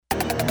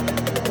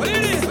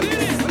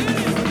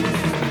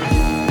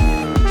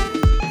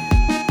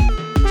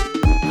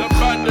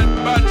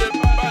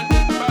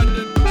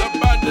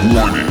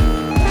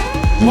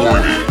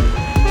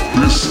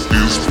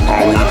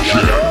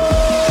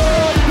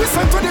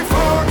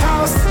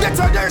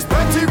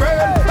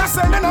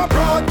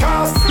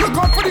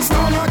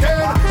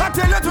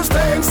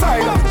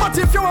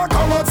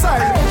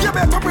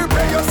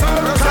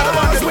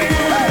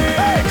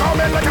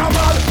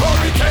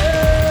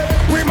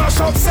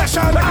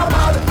obsession. I'm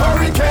mad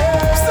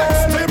hurricane.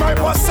 60 miles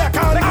per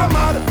second. I'm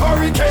mad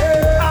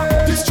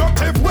hurricane.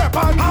 Destructive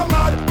weapon. I'm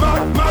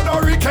mad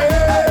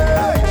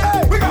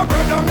hurricane. We got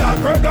break down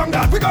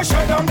that. We got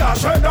shut down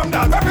that.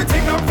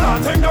 Everything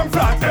them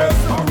flat. Yes,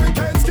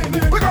 hurricane skinny.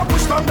 We got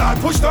push down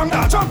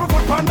that. Jump a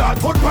foot on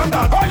that. Oh,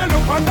 you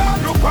look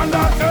on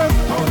that. Yes,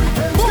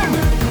 hurricane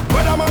skinny.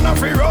 Weather man a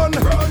free run.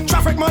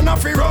 Traffic man a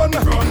free run.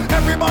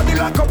 Everybody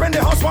lock up in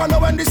the house wanna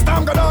when this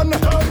time go done.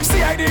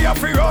 CID a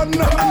free run.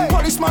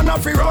 Policeman a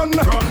free run.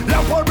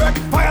 Lamp break.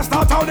 Fire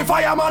start out the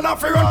fireman a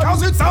free run.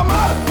 Cause it's a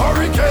mad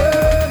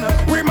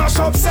hurricane. We mash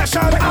up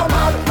session. A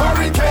mad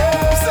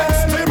hurricane.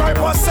 60 miles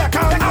per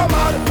second. A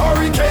mad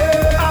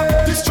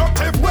hurricane.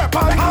 Destructive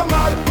weapon. A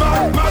mad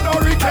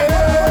hurricane.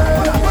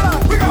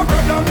 We got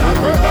break down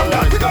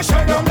that. We got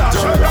shut down that.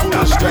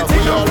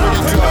 Everything up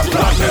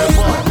flat.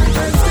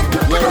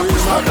 Where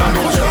is my gun?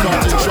 Don't you come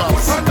to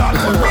shots.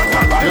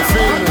 You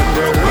feel it?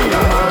 We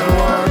are man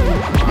one.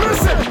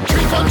 Listen,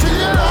 drink until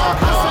you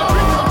lock off.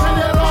 Drink until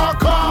you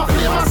lock off.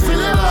 Flavor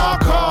still you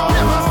lock off.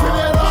 Flavor still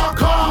you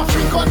lock off.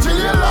 Drink until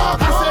you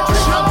lock off.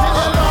 Drink until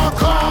you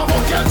lock off.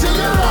 Fuck until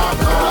you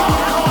lock off.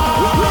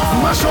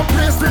 Mash up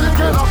place till it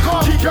get lock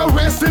off. Kick your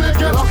waist till it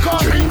get lock off.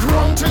 Drink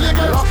rum till you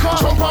get lock off.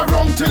 Jump a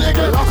rum till you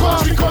get lock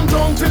off. Drink on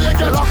down till you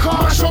get lock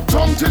off. Mash up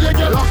tongue till you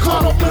get lock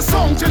off. Up the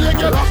song till you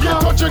get lock off. You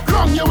touch your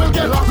crown you will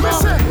get lock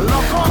off.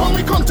 Come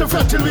we come to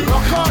fed till we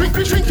drink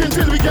we drinking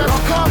till we get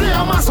play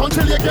a mass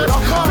until you get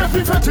prep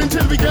we fetting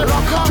till we get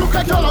juke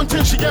a girl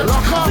until she get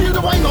feel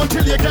the wine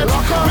until you get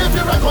wave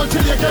your rag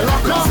until you get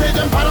say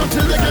them bad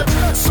until you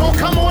get so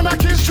come on a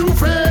kiss you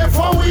fair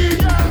for we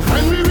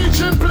when we reach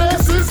in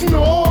places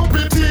no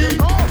pity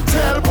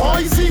tell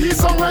Boyzie he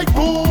song like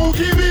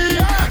Boogie B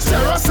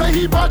Sarah say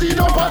he body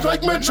don't bad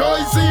like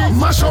MstrBoyzie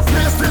mash up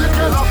place till it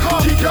get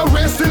kick your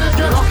waist till it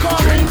get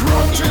drink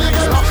rum till you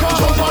get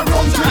jump and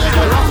rum till you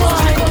get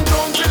come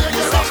down till you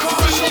get lock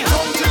off, shut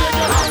down till you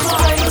get lock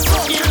off.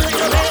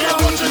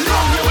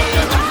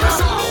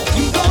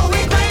 You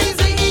going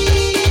crazy,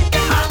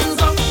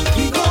 hands up.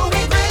 You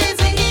going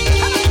crazy,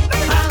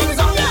 hands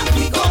up.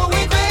 You going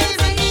crazy,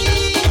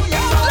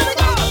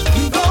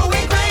 you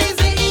going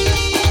crazy.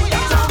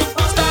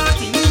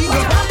 Starting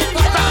ego,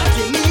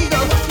 starting ego,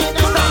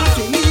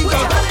 starting ego,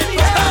 starting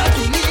ego.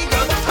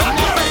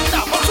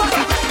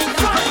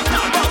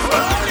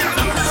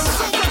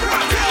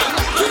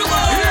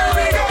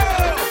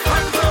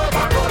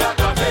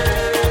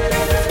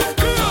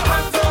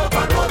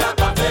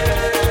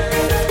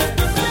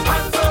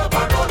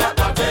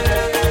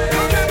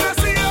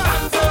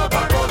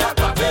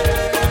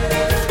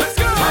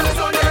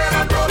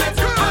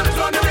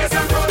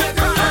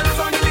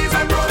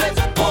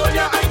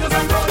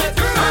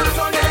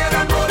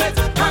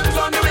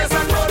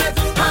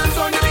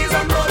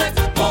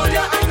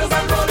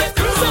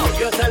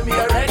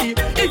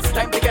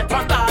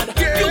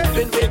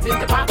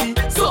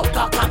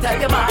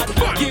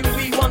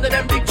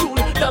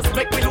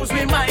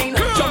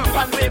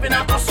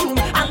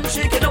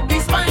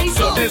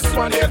 This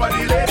one here for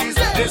the ladies,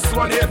 this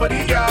one here for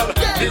the girl,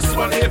 this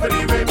one here for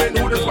the women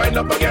who just wind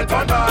up and get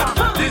on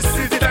bad. This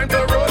is the time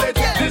to roll it,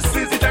 this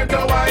is the time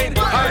to wine.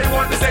 I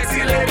want the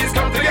sexy ladies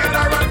come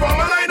together and form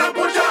a line and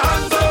put your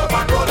hands up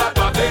and roll that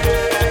body.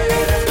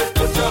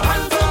 Put your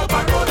hands up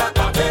and roll that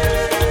body.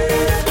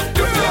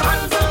 Put your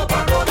hands up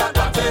and roll that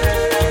body.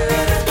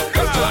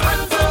 Put your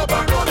hands up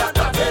and roll that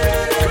body.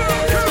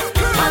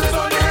 Hands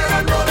on your head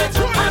and roll it,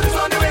 hands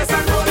on your waist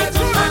and roll it,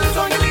 hands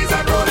on your knees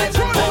and roll it,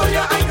 hold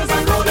your ankles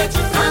and roll it.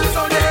 Hands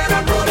on your head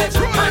and roll it,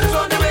 hands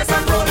on your waist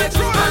and roll it,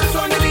 hands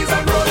on your knees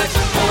and roll it.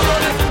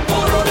 Roll it,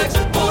 roll it,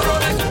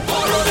 roll it, roll it,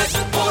 roll it,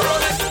 roll it,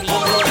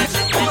 roll it,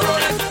 roll it,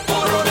 roll it, roll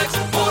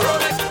it,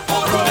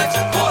 roll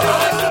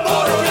it,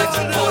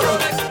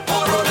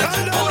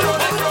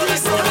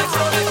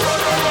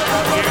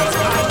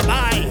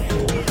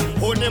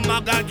 Who the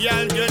maga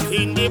girl just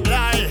in the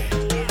blind?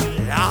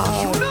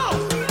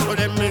 So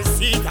them me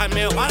see and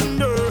me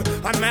wonder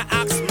and me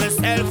ask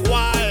myself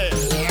why.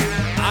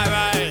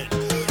 Alright,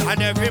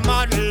 and every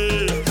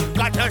model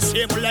got a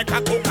shape like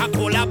a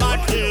Coca-Cola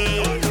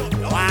bottle.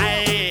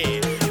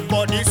 Why?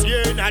 But this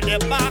year in the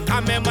back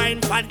of my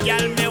mind, fat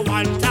girl me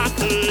want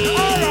tackle.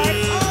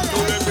 So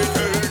let me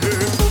tell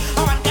them, I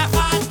want a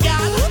fat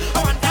girl, I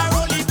want a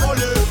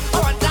roly-poly, I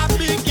want a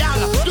big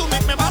girl. You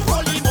make me bad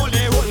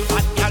roly-moly, roll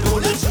fat girl,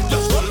 roll it.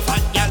 Just roll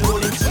fat girl,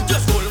 roll it.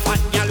 Just roll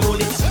fat girl, roll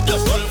it.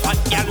 Just roll fat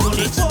girl,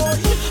 roll it.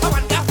 I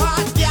want a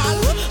fat girl,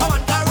 I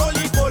want a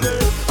roly-poly,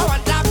 I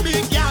want a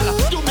big girl.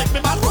 You make me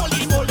bad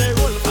roly-moly,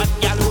 roll fat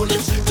girl, roll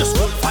it. Just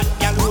roll fat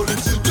girl, roll it.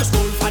 Just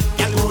roll fat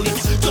girl, roll it.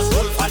 Just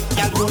roll fat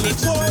girl, roll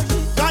it.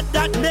 God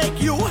that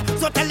make you,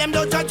 so tell them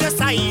don't judge your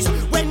size.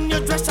 When you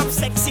dress up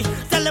sexy,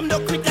 tell them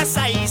don't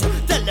criticize.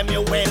 Tell them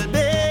you're well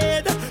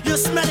made, you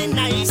smelling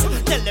nice.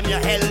 Tell them you're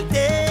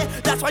healthy,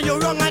 that's why you're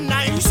wrong and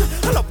nice.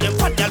 I love them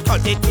fat girl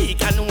cause they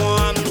thick and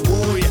warm.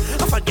 Oh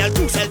yeah, a fat girl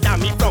too sell damn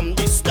me from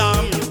this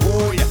storm.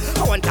 Oh yeah,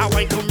 I want a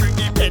wine to bring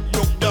the bed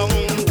look down.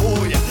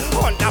 Oh yeah,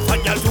 I want a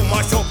fat girl to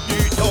mash up the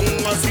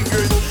tongue and sing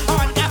it. I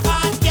want a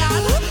fat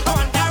girl, I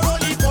want a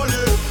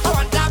roly-poly, I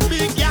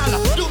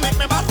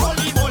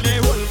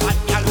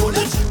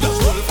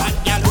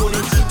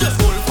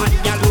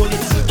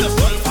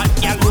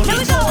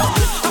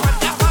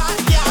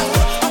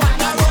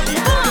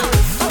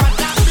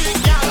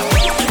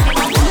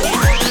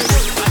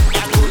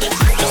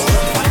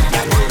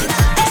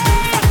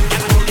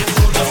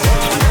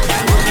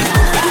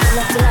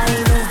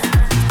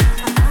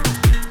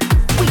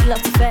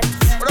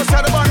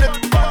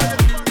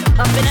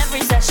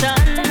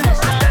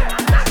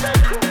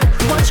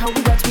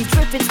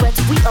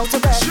we out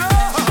of breath.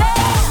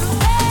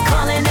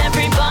 Calling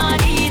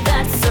everybody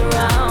that's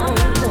around.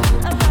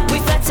 We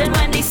fetting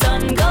when the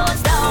sun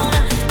goes down.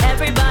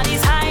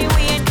 Everybody's high,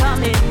 we ain't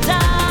coming down.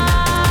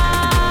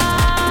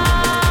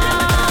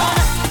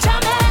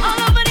 Jamming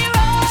all over the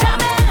road,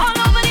 jamming all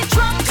over the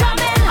truck,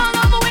 jamming all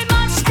over we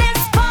march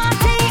this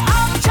party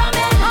up.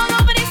 Jamming all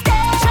over the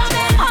stage,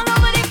 jamming all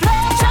over the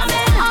place,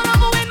 jamming all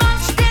over we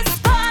march this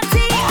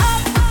party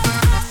up.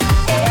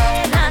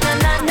 Eh na na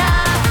na na,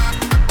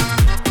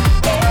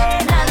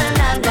 eh na na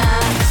na na,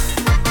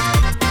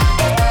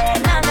 eh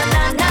na na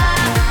na na,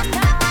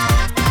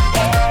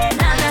 eh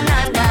na na na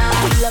na.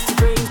 We love to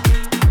drink,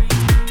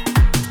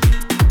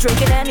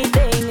 drinking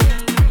anything,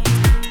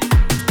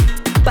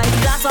 by the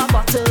glass or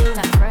bottle.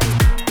 That's right.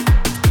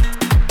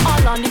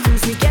 All on the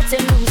cruise, we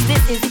getting loose.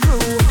 This is the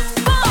crew.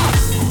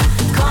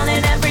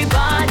 Calling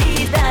everybody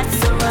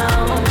that's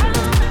around.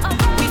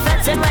 We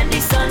fetting when the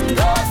sun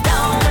goes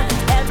down.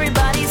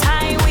 Everybody's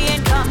high, we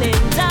ain't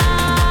coming down.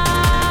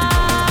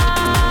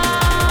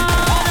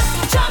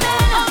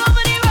 Jamming all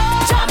over the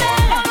road,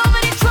 jamming all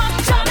over the truck,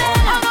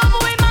 jamming all over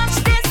we march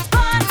this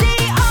party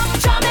up.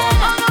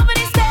 Jamming all over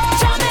the stage,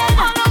 jamming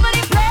all over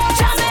the place,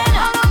 jamming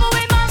all over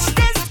we march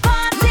this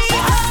party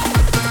up.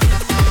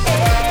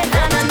 Eh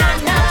na na na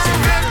na,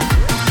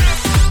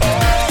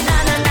 eh na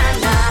na na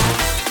na,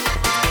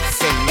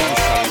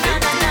 Solution, na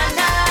na na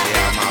na,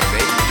 yeah, my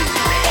baby.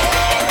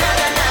 na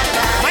na na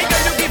na. My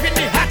girl, you giving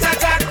me heart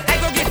attack. I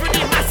go give you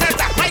the mass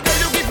attack. My girl,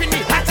 you giving me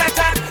heart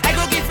attack. I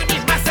go give you the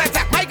mass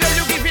attack. My girl,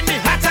 you giving me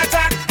heart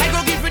attack. I go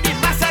give you the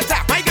mass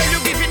attack. My girl, you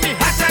giving me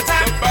heart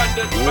attack.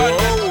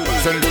 Whoa,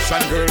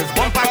 solution girls,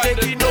 bumper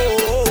taking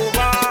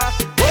over.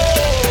 Whoa,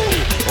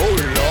 oh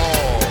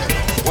Lord,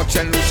 watch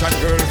solution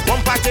girls,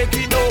 bumper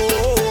taking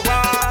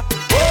over.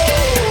 Whoa,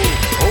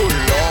 oh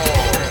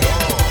Lord,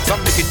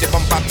 some making the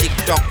bumper tick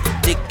tock,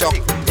 tick tock,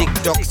 tick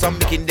tock. Some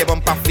making the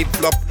bumper flip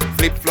flop,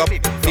 flip flop,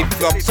 flip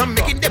flop. Some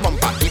making the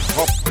bumper hip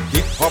hop,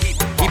 hip hop,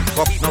 hip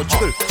hop. Now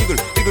jiggle, jiggle,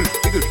 jiggle,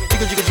 jiggle,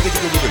 jiggle, jiggle, jiggle,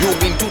 jiggle, jiggle. You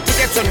win 2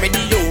 tickets on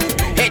radio,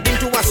 heading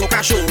to a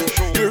SOCA show.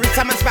 You reach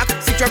someone's back,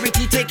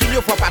 security taking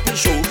you for party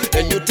show.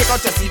 Then you take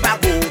out your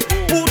Cibago,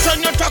 put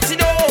on your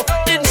tuxedo.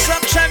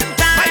 Instruction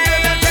time. My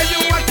girl, I'll tell you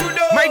what to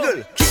do. My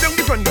girl, kick down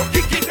the front door,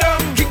 kick it down,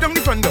 kick down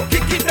the front door,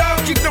 kick it down,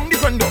 kick down the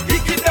front door,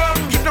 kick it down,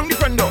 kick down the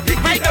front door.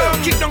 My girl,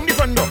 kick down the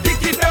front door,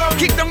 kick it down,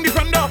 kick down the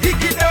front door,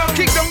 kick it down,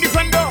 kick down the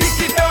front door,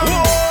 kick it down.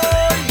 Whoa,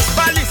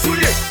 Bali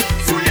Sule,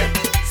 Sule,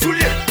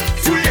 Sule,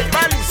 Sule,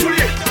 Bali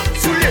Sule,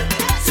 Sule,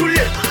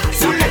 Sule,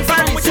 Sule,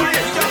 Bali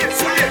Sule,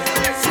 Sule,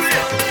 Sule,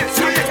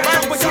 Sule,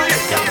 Bali Sule,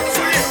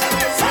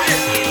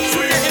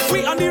 Sule. If we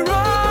on the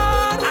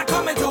road, I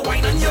come in to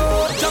wine on you.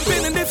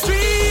 Jumping in the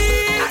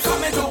street, I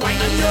come in to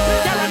wine on you.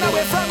 You run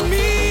away from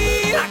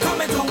me, I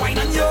come in to wine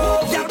on you.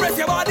 You raise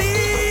your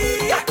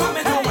body, I come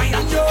in to wine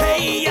on you.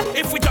 Hey,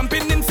 if we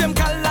jumping in some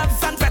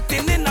colors and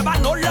fetting in a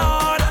van, oh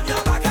Lord,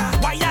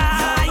 why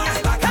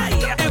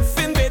hey, if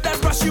invaders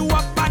brush you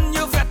up and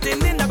you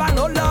fetting in a van,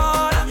 oh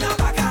Lord,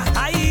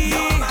 hey,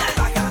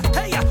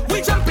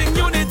 we jump in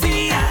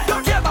unity,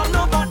 don't care about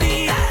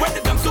nobody. When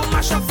it comes to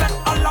mash up fet,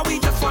 all we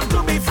just want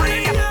to be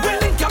free. We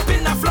link up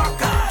in a flock,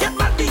 get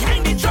mad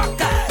behind the truck.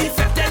 If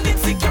and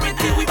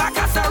insecurity, we back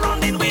us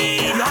surrounding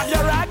we. You have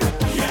your rag,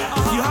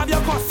 you have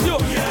your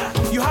costume,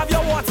 you have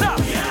your water,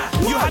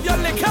 you have your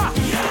liquor.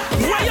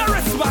 Where your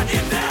wristband?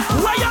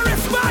 Where your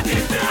wristband?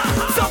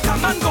 So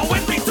come and go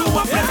and bring to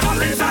a place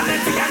called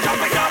Insanity and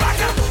jump with your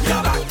backa,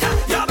 your backa,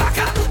 your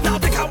backa. Now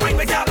take a wine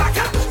with your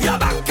backa, your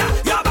backa,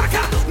 your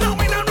backa. Now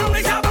wine around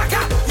with your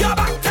backa, your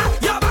backa,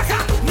 your backa.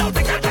 Now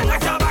take a wine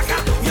with your backa,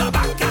 your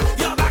backa,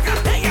 your backa.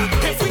 Hey,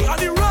 if we on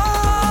the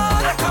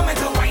road, I come in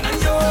to wine on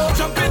you.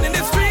 Jumping in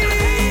the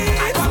street,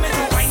 I come in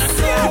to wine on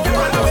you. You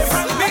run away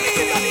from me,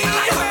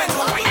 I come in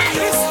to wine on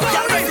you.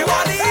 You raise your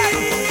body,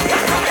 I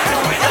come in to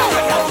wine on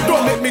you.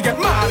 Don't make me get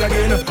mad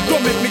again.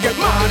 Don't make me get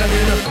mad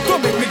again.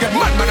 Don't make me get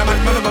mad, mad, mad,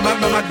 mad, mad,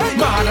 mad, mad,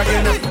 mad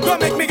again. Don't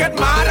make me get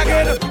mad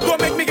again. Don't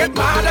make me get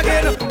mad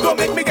again. Don't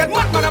make me get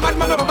mad, mad, mad,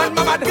 mad, mad,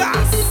 mad,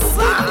 mad.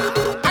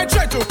 I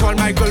tried to call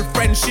my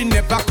girlfriend, she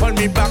never called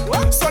me back.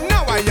 So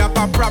now I have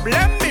a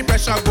problem, me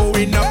pressure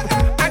going up.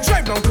 I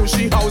drive down to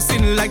she house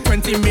in like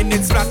 20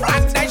 minutes flat,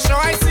 and I sure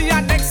I see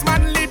her next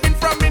man leaving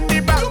from in the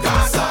back.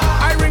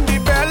 I ring the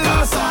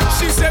bell,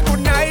 she said good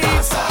night.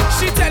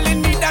 She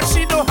telling me that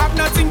she don't have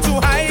nothing to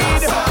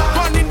hide.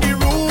 Run in the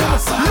room,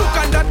 look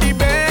under the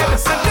bed,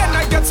 and then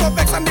I get so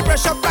vexed and the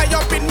pressure fly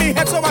up in me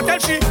head. So I tell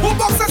she, who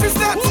boxes is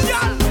that?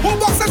 Who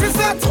boxes is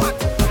that?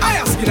 I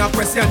asking a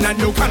question and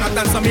you cannot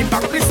answer me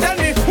back. Please tell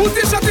me, whose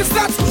t-shirt is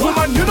that?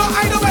 Woman, you know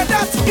I don't wear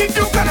that. If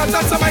you cannot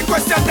answer my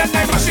question, then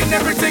I'm mashing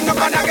everything up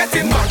and I get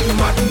in mad,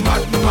 mad,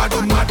 mad, mad,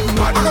 mad,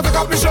 mad. I gotta take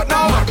off my shirt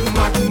now. Mad,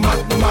 mad, mad,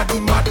 mad,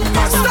 mad,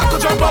 mad. Stop to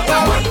jump up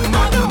now. Mad,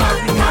 mad, mad,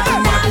 mad,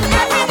 mad,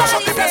 mad. I mash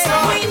up the place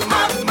now.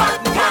 Mad,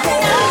 mad, mad.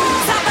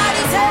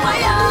 Somebody say, why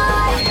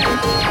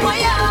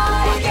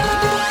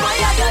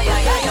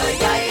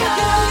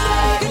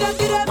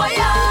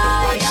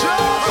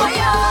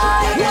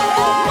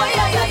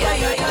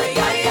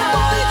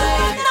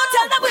Now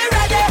tell them we're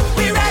ready,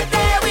 we're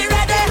ready, we're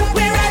ready,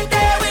 we're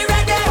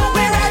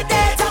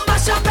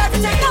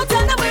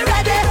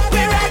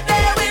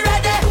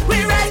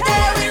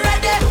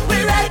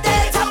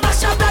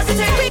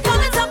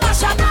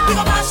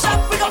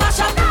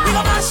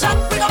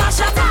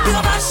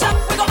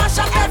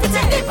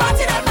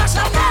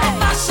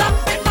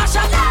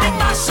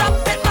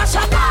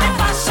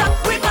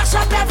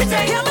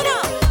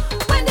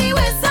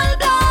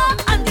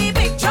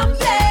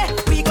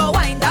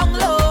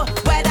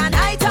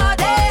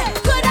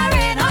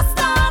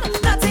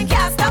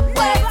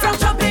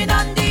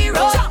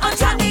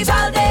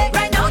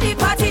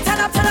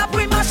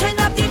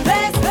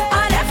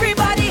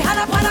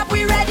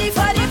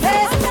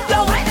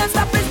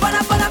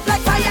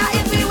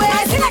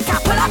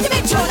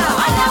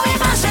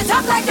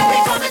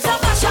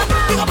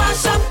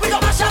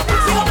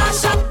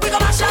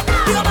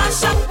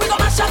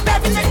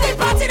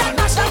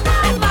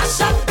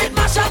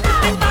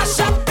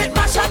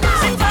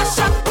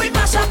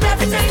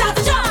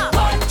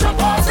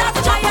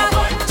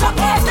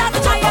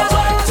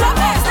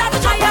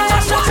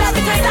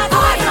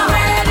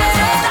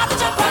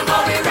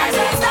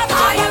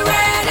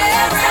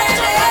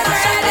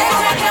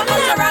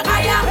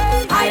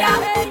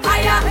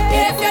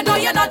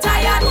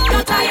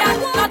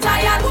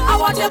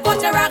you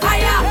put your rock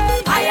higher,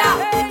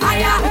 higher,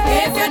 higher.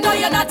 If you know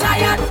you're not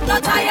tired,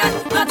 not tired,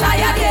 not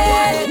tired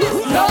yet.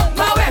 Look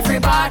how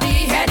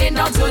everybody heading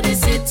down to the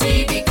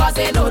city because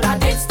they know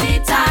that it's the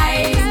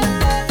time.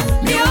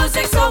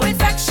 Music so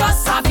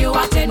infectious, have you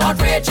acting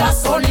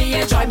outrageous? Only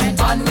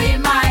enjoyment on we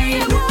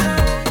mind.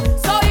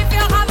 So if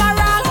you have a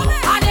rag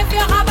and if you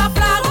have a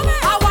flag,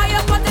 I want you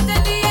put it in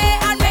the air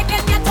and make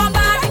it get on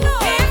back.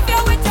 If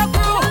you're with your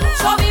crew,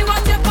 show me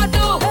what you can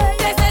do.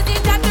 This is the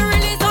time to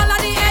release all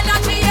of the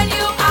energy in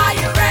you. Are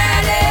you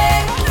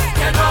ready?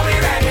 You know we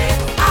ready.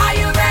 Are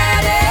you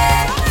ready?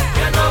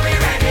 You know we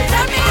ready.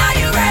 Tell me, are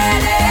you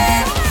ready?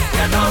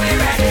 You know we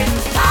ready.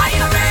 Are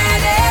you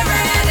ready?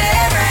 Ready,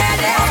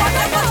 ready. I want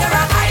you put your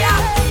rock higher,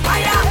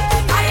 higher,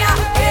 higher.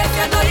 If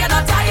you know you're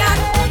not tired,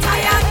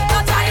 tired,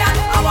 not tired.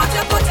 I want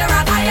you put your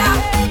rock higher,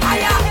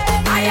 higher,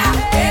 higher.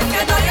 If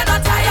you know you're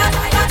not tired,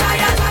 not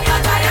tired, not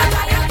tired,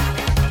 tired.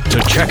 To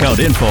check out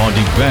info on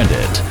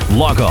DeBandit,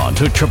 log on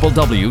to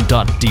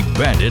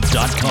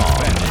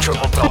www.debandit.com.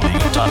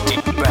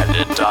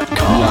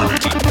 www.debandit.com.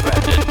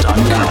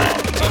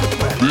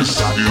 This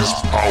is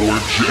our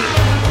jam.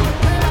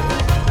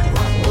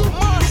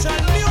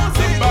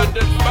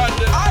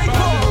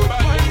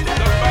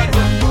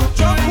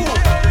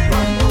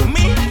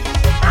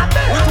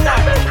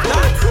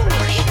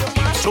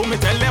 So me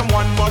tell them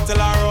 1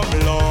 bottle of rum,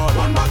 Lord.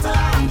 1 bottle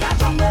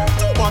of rum,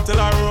 2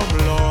 bottle of rum,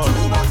 Lord.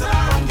 2 bottle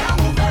of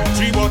rum,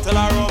 3 bottle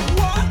of rum,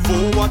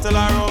 4 bottle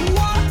of rum,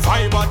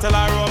 5 bottle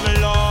of rum,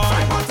 Lord.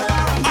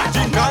 I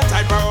drink all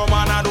type of rum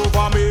and I do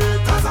for me.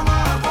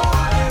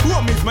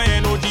 Rum is my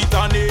energy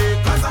tonic.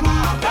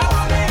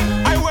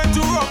 I went to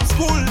rum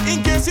school,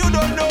 in case you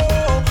don't know.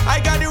 I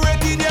got the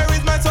rating, there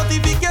is my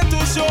certificate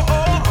to show.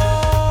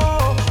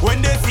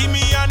 When they see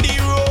me on the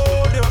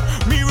road,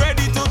 me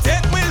ready to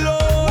take me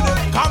load.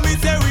 Come me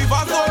say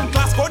river zone,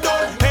 class go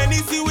down,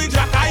 Hennessy with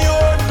Jack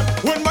Iron.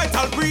 When my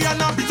Talpree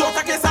and a bit out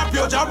a case of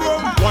pure jab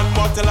rum. 1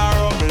 bottle of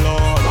rum,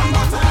 Lord. 2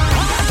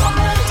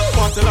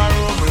 bottle of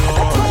rum,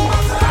 Lord.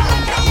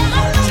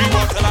 3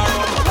 bottle of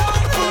rum,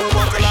 4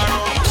 bottle of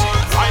rum,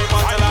 5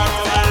 bottle of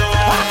rum, Lord.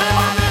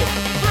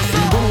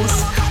 The most,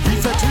 we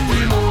fetting the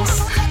most,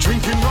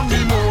 drinking rum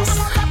the most,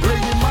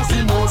 playing mass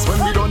the most. When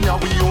we done ya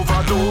we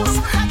overdose,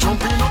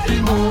 jumping up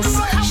the most,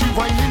 she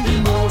whining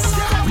the most,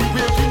 we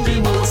waking the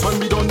most. When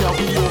we done ya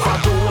we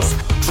overdose.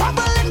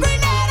 Trouble in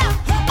Grenada,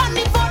 on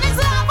the phone is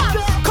lava.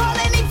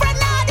 Calling his friend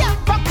Nadia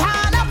for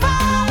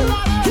Carnival.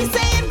 He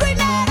saying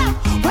Grenada,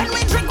 when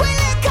we drink we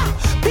liquor,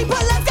 people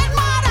let's get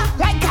madder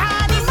like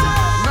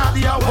Carnivals.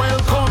 Nadia,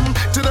 welcome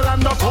to the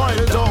land of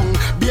oil dung.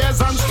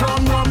 Beers and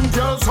strong rum,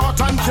 girls hot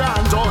and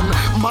can done.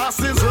 Mass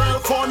is real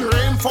fun,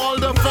 rainfall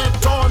the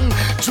fed on.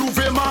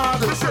 Juve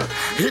mad,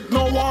 hit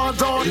no war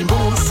done. The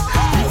most,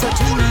 we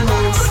fetting the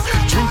most,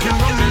 drinking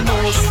rum the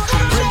most,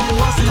 playing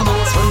mass the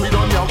most. When we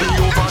done ya we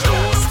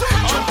overdose,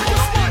 jumping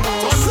up the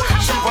most,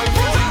 she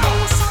whining the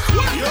most.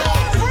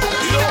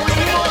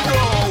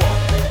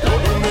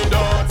 Don't do me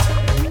that.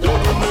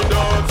 Don't do me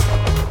that.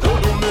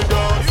 Don't do me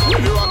that.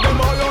 When you rock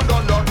them all, you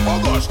done that. Oh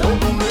gosh, don't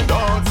do me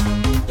that.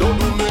 Don't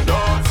do me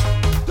that.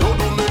 Don't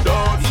do me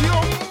that.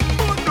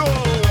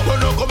 When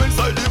you come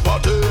inside the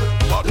party,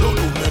 don't do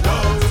me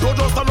that. Don't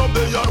just stand up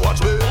there and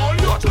watch me.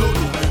 Don't do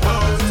me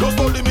that. Just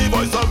only me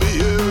voice and me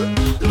here.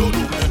 Don't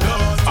do me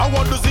that. I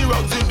want to see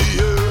rounds in the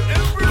air.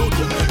 Don't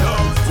do me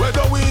that.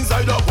 Whether we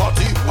inside a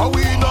party or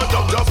we in a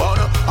Japan,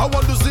 I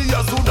want to see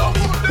a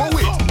tsunami. But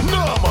wait,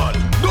 no man,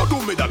 don't do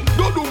me that.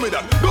 Don't do me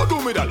that. Don't do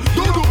me that.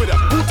 Don't do me that.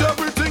 Put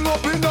everything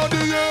up in the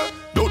air.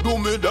 Don't do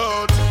me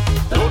that.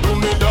 Don't do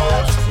me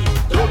that.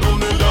 Don't do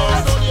me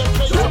that.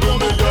 Don't do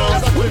me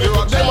that. When you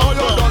rock them all,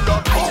 you done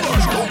that. Oh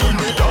gosh, don't do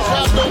me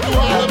that. Don't do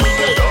me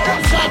that.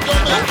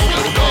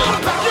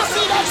 You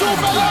see that you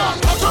fella?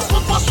 I just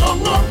look for strong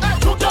rum.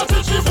 You get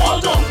it, she fall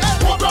down.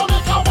 Program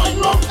make a wine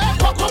rum.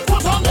 Back up,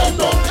 put on them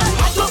down.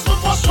 I just look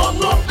for strong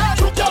rum.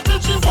 You get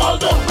it, she fall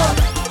down.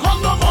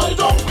 Come no boy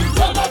down.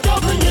 Tell that girl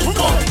bring it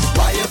down.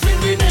 Why you feel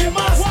we name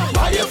us?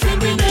 Why you feel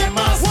we name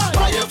us?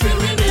 Why you feel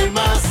we name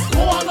us?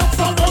 Go on up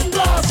some rum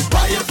glass.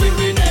 Why you feel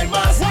we name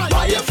us?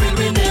 Why you feel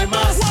we name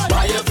us?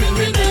 Why you feel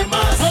we name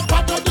us? Hey,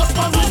 Pato, just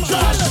for me,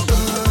 Josh.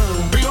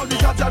 Bring out the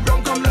Jaja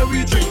drum, come let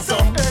we drink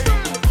some.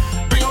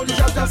 Bring out the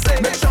Jaja say,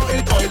 make sure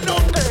it oil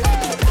down.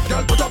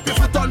 Girl, put up your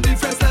foot on the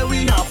fence, let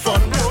we have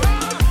fun.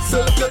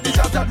 Circle the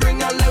Jaja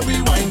drink and let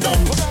we wind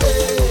down.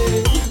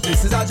 Hey,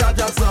 this is a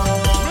Jaja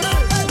song.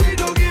 We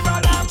don't give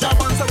a damn,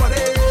 jab on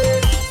somebody.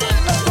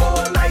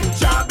 Whole night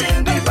jab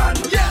in the band.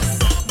 Yes,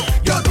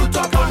 you do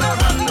top on a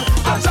man, a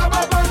jab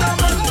up on a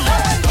man.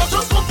 Hey, I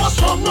just look for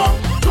strong rum.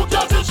 You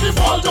get it, she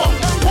fall down.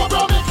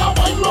 Program make a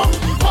wine rum.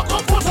 Back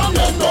up, put on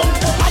them down.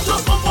 I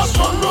just look for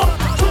strong rum.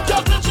 You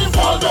get it, she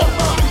fall down.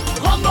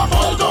 Come no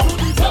boy down.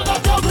 Tell that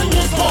girl bring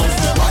it down.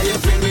 Why you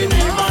feel we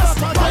name us?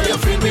 Why you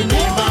feel we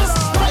name us?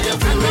 Why you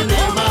feel we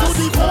name us?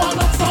 Go on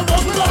up some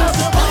rum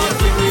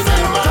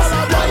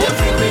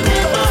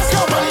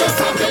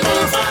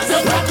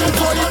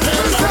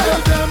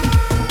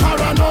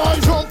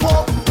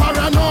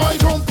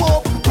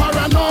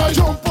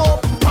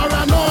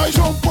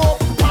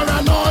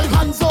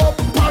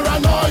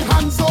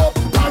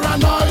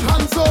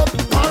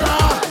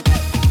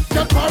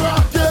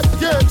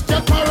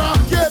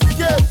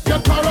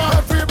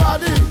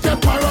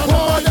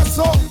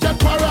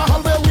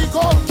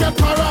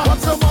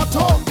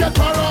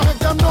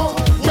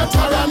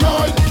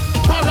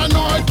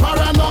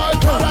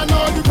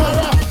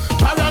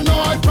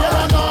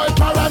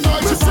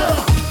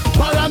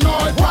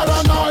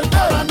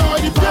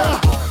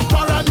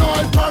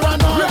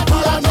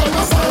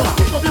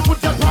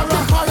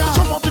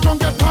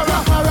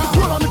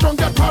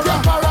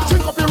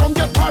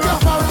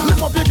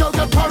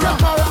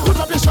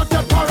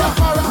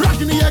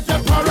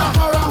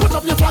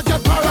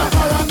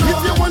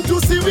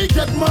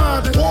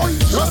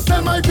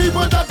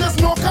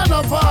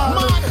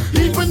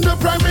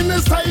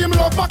say him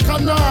love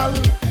bacchanal.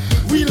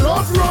 We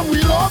love rum,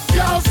 we love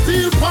girls,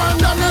 steel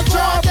pan and a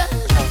job.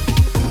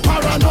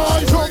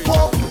 Paranoid, jump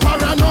up,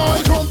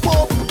 paranoid, jump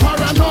up,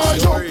 paranoid,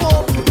 jump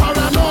up,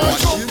 paranoid,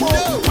 jump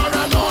up,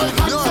 paranoid,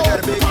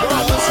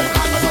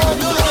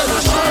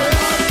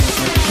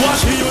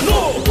 Wash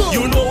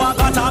you know I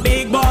got a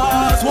big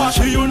balls. Wash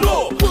you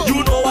know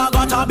I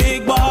got a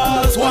big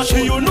balls. Wash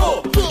you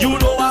know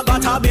I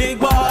got a big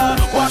ball.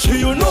 Wash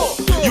you know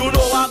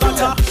I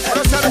got a.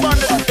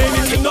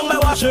 Anything done by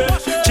wash it,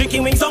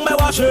 chicken wings done by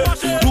wash it.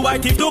 Do I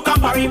thief to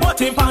compare but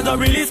him pants don't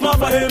really small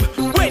for him.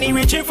 When he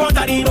reach in front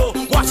of the door,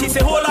 wash he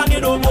say hold on you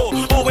don't go.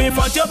 Oh in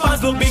front your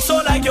pants look big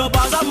so like your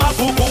bars are my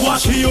cuckoo.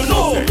 Wash you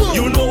know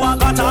I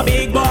got a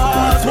big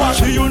balls.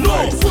 Wash you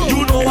know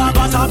I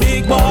got a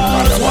big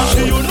balls. Wash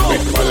you know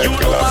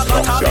I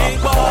got a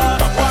big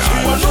balls. Wash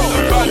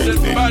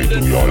to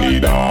your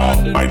leader.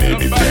 My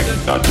name is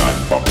John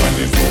from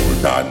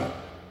Sultan.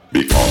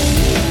 Become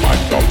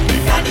part of the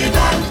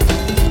carnival.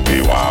 We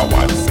want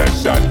one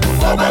section to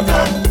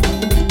Lavaman.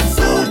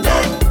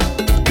 Sultan,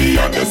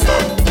 beyond the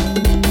sun.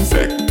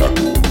 Sector 2,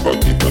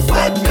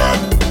 Squadron.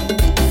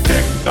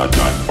 Take the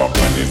John from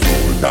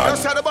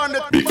Sultan.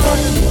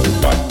 Become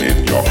Sultan in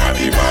your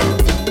carnival.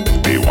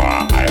 We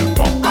want I'll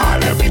come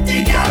all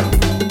everything, y'all.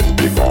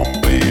 Become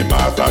play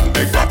mass and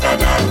make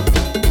bacchanal.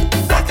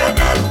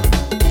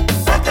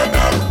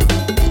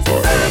 So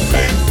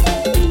earthlings,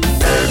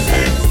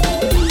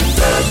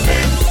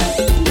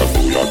 just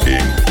do your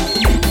thing.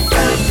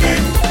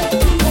 Earthlings,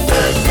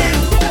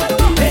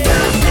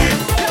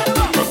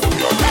 just do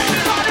your thing.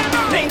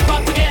 Link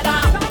up together,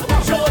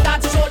 shoulder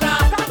to shoulder.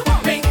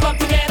 Link up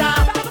together,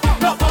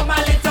 now come a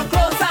little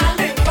closer.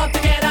 Link up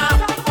together,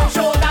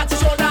 shoulder to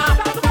shoulder.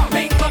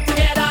 Link up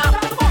together,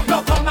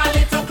 now come a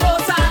little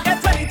closer. Get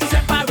ready to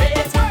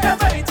separate, get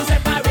ready to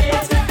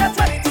separate, get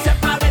ready to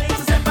separate, to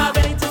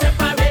separate, to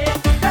separate.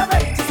 Get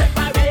ready to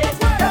separate,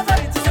 get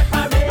ready to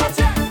separate.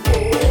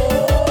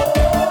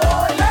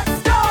 Oh, let's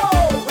go!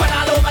 Run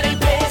all over the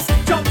place,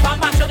 jump and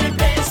mash up the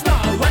place. Now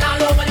run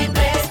all over the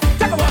place,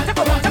 take a one, take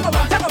a one, take a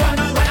one, take a one.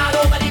 Run all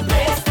over the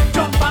place,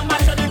 jump and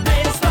mash up the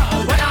place. Now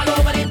run all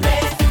over the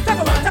place, take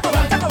a one, take a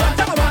one, take a one,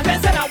 take a one. They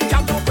say that we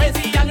jump too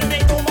crazy and we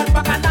make too much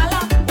bacchanal.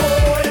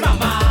 Oh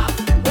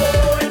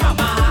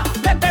mama,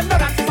 let them know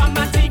that it's a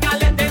man thing and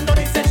let them know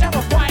this session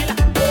was wild.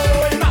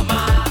 Oh mama,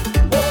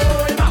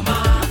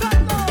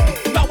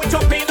 now we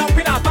jumping up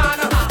in a van,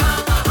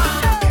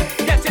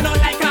 getting on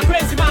like a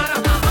crazy man,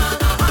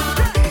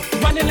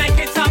 running like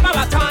it's a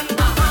marathon.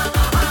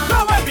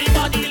 Now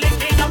everybody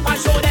linking up and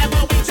show them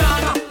how we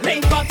jam.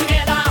 Link up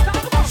together,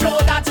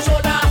 shoulder to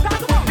shoulder.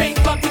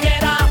 Link up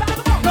together,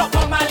 now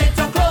come a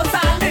little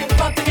closer. Link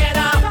up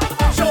together,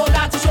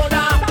 shoulder to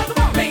shoulder.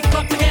 Link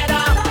up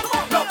together,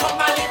 now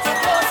come a little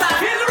closer.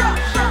 Feel the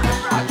rush,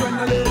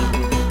 adrenaline.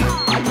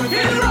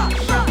 Feel the rush,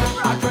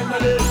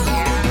 adrenaline.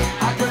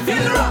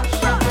 Feel the rush,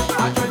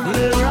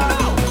 adrenaline.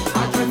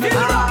 Feel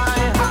the rush.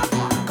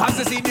 Cause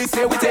you see this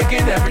here, we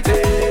taking every day.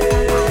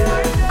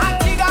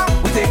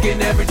 We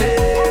taking every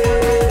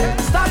day.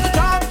 Start to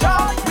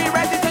jump, we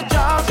ready to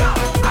jump.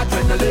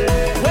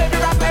 Adrenaline. When we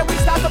rap and we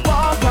start to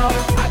pump up.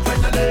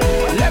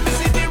 Adrenaline. Let me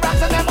see the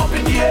rats and them up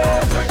in the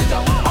air.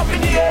 Up in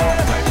the air.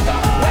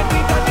 When we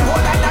done the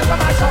whole line like a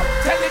mash up.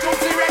 Tell the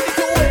troops we ready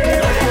to win.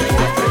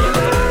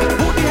 Adrenaline.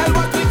 Who the hell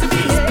wants me to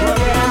be here?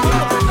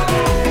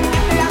 Adrenaline.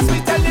 If they ask me,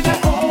 tell them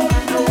oh,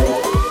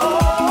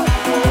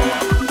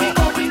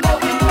 we go.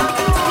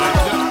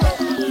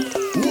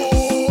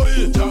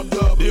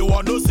 Whoa, they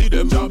want to see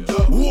them.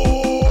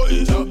 Whoa,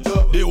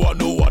 they want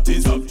to know what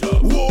is up.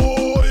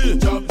 Whoa,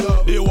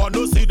 they want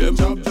to see them.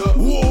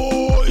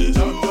 Whoa,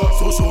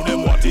 so show them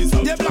what is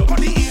up. They black on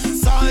the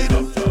inside,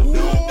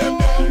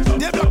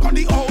 they black on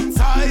the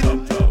outside.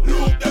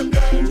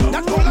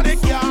 That color they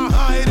can't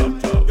hide.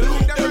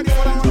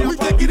 We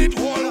taking it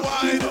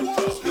worldwide.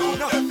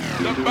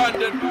 The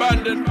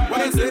bandit. What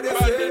they say, they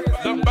say.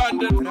 The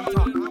bandit.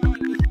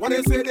 What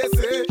they say, they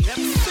say.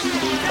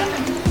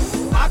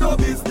 I do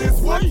business,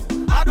 what?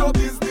 I do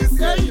business,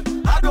 hey.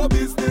 I do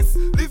business.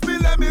 Leave me,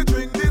 let me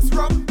drink this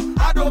rum.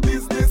 I do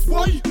business,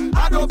 what?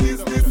 I do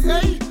business,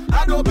 hey.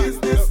 I do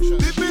business.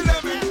 Leave me,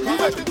 let me. Who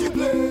ready to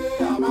play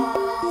a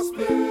mass?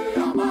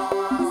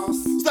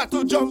 Start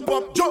to jump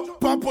up,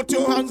 put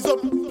your hands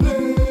up.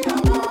 Play a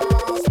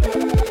mass.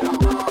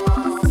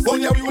 Oh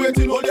yeah, we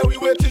waiting, oh yeah, we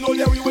waiting, oh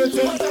yeah, we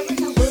waiting.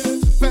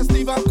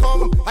 Festival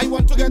come, I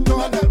want to get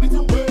on.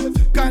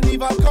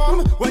 Carnival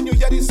come, when you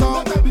hear the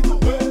song.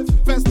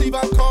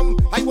 Festival come,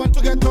 I want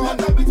to get on.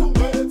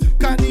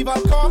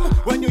 Carnival come,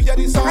 when you hear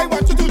the song. I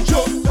want to do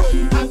jump,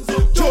 hands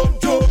up,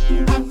 jump,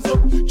 hands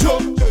up,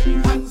 jump,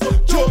 hands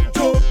up, jump,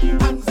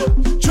 hands up,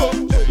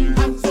 jump,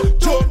 hands up,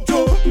 jump,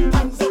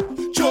 hands up,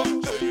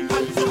 jump,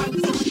 hands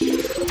up.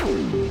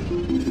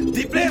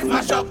 The place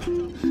mash up,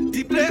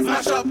 the place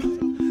mash up,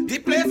 the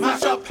place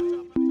mash up.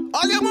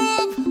 All you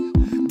move,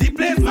 the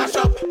place mash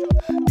up,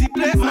 the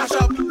place mash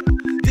up,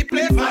 the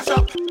place mash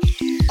up.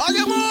 All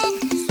you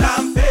move,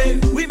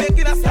 stampede, we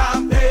making a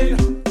stampede,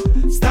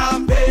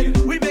 stampede,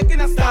 we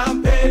making a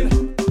stampede,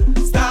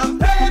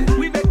 stampede.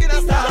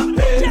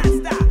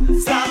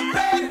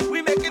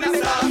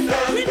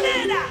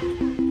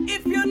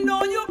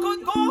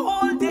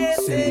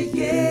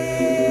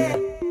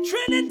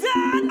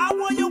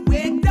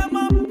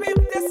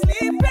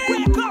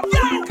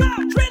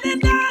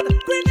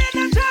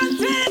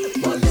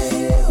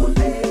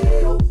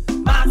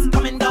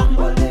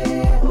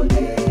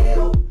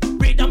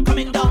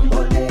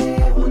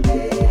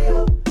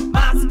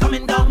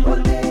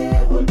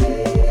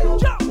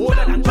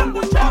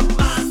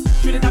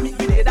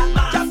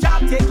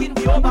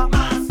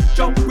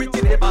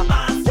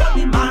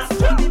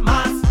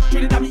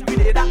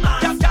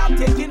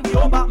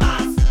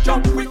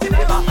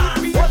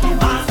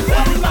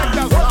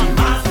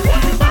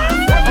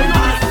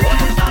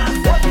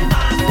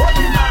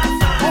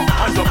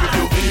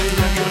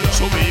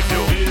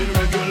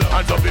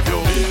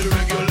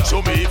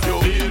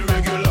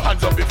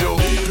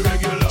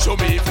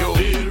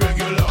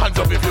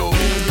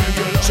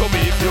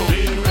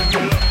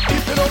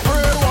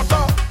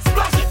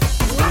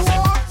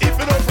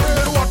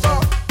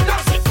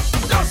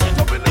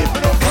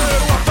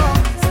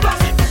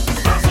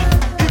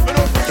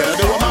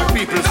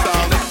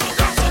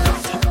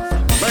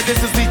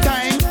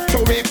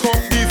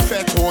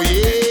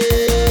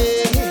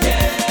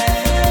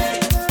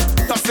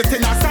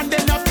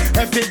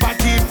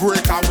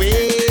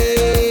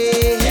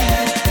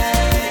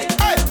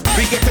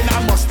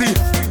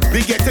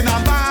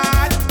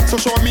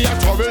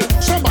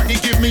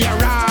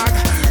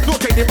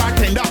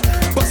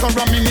 so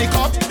run me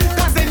makeup.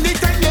 Cause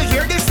anytime you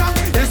hear this song,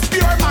 it's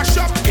pure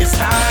mashup. It's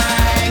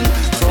time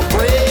to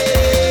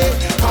break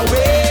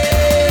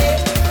away.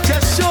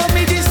 Just show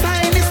me this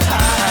sign. It's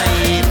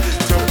time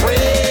to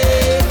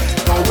break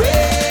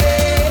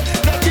away.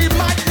 Let the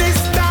madness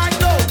start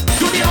now.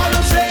 Do the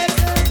Harlem shake,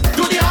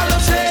 do the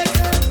Harlem shake,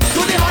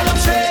 do the Harlem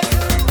shake,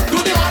 do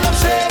the Harlem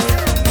shake,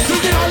 do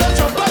the Harlem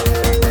jump up,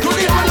 do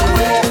the Harlem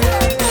wave,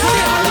 do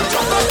the Harlem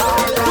jump up,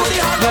 do the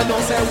Harlem. You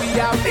know say we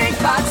are big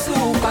bad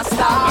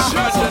superstars.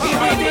 So give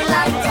me the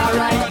light,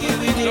 alright, give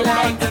me the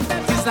light.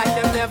 It's like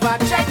them never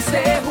check,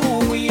 say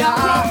who we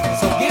are.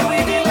 So give me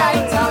the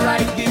light,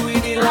 alright, give me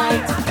the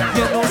light.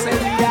 You know say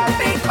we are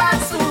big bad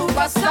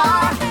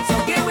superstars. So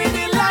give me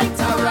the light,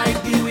 alright,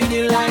 give me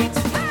the light.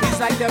 It's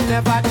like them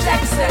never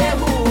check, say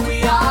who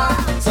we are.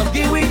 So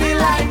give me the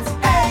light,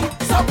 hey.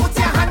 So put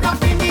your hand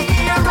up in the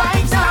air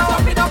right now.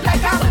 Pump it up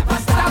like a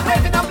superstar,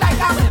 wave it up like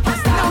a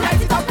superstar. Now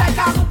light it up like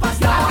a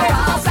superstar, wave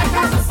it up like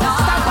a superstar.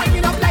 Start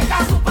winding up like a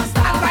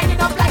superstar, and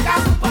grinding up like a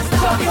superstar.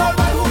 Show the whole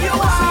world who you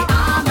are.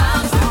 I'm a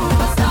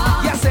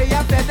superstar. You say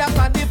you're fed up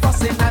on the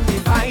fussing and the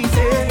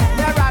fighting.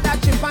 You'd rather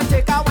chip and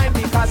take a wine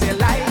because you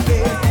like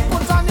it.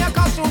 Put on your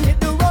costume, hit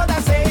the road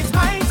and say it's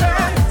my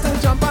turn to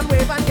jump and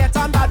wave and get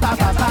on bad, bad,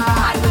 bad, bad.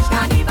 I wish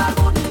Carnival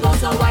wouldn't go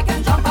so I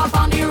can jump up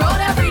on the road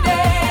every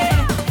day,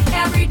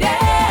 every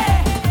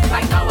day.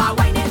 Right now I'm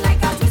whining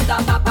like a twister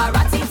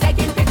paparazzi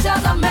taking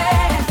pictures of me.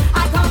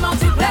 I come out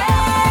to play.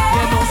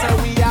 You know say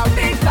we are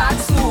big bad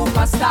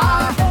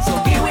superstar. So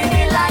give me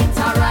the light,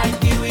 alright,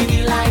 give me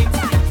the light.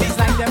 It's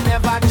like them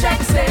never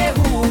check, say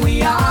who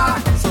we are.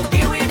 So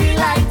give me the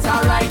light,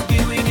 alright,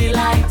 give me the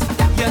light.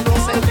 You know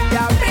say we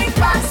are big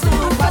bad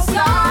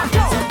superstar.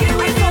 So give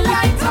me the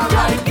light,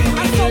 alright, give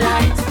me the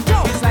light.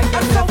 It's like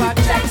them never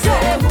check,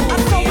 say who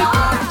we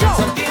are.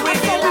 So give me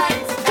the light.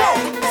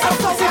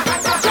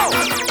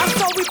 That's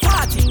how we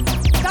party,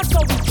 that's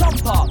how we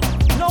jump up.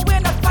 No, we're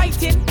not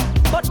fighting,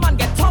 but man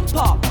get thump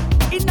up.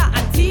 In a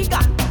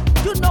Antigua,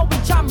 you know we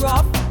jam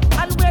rough,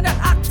 and we're not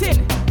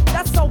acting.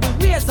 That's how we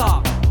raise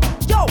up.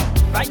 Yo,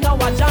 right now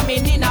we're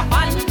jamming in a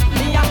band.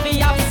 Me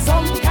have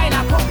some kind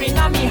of cup in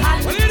a me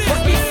hand.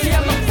 But this year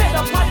I'm fed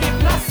up on the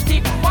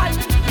plastic one.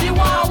 The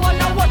one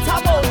wonder what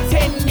about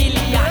 10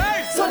 million.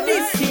 So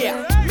this year,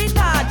 me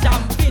nah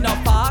jump in a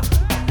park.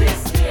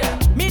 This year,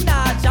 me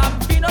nah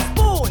jump in a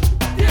spoon.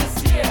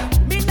 This year,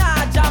 me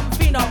nah jump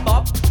in a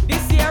cup.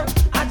 This year,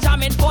 I'm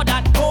jamming for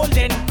that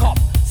golden cup.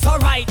 So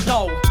right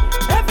now,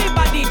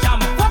 everybody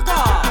jump fuck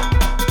off.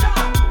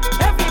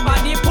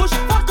 Everybody push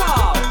fuck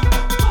off.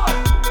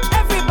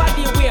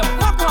 Everybody wave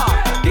fuck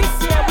off. This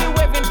year we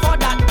waving for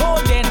that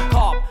golden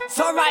cup.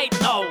 So right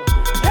now,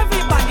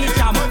 everybody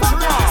jump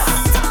fuck off.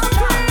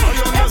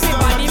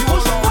 Everybody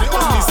push fuck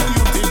off.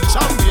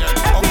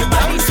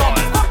 Everybody jump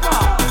fuck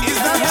off. Is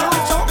that Yeah, true?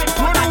 we're jumping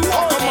for When that I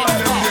walk golden among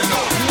them, cup. you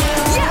know.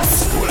 Yes.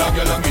 Pull a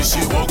girl and give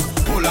she walk.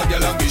 Pull a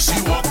girl and give she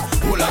walk.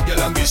 Pull a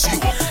girl and give she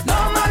walk. No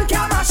man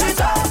can mash it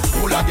up.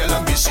 Pull a girl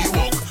and give she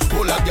walk.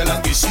 Pull a girl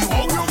and give she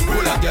walk.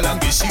 Pull a girl and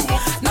give she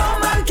walk. No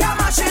man can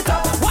mash it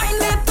up. Wine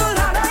little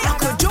ladder, you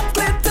could jump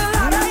little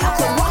ladder, you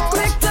could walk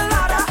little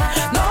ladder.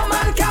 No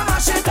man can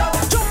mash it up.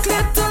 Jump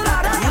little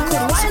ladder, you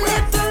could wine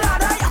little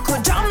ladder, you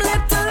could jump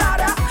little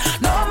ladder.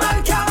 No man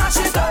can mash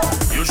it up.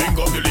 You drink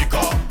up the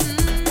liquor.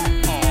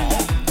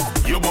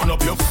 You burn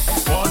up your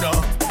corner.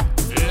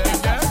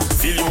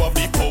 Feel you have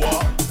the power.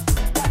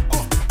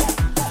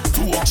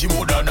 To walk you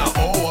more than an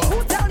hour.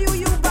 Who tell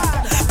you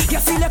bad? You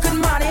feel you could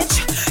manage,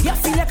 you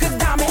feel you could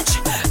damage.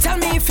 Tell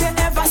me if you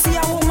ever see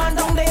a woman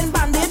down there in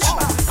bandage.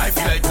 I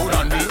feel like good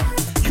handle.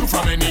 You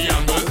from any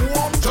angle.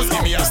 Just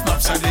give me a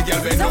snapshot. The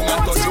girl bend down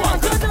and touch your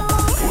ankle.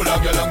 Pull a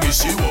girl and give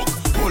she walk.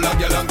 Pull a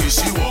girl and give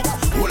she walk.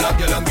 Pull a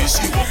girl and give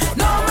she walk.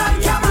 No man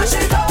can mash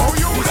it up.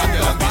 Pull a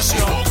girl and give she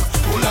walk.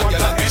 Pull a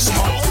girl and give she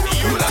walk.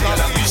 Pull a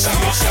girl and give she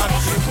walk.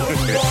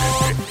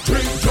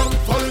 Drink drunk,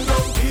 falling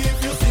down. If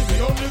you see me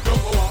on the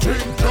ground,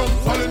 drink drunk,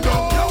 falling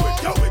down.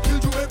 Kill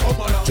you a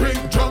come on.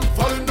 Drink drunk,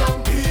 falling down.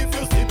 If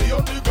you see me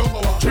on the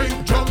ground, drink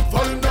drunk,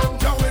 falling down.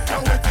 Kill you a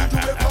come.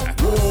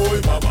 Boy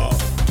mama,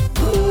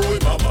 boy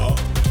mama,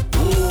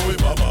 boy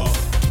mama,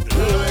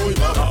 boy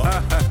mama,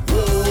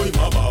 boy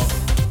mama,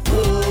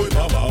 boy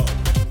mama,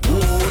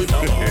 boy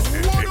mama,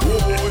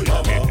 boy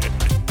mama.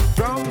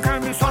 Drunk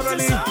and me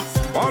thoroughly,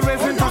 always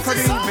been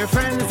comforting me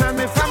friends and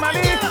me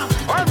family.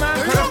 All man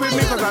put up with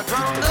me 'cause I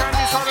drunk and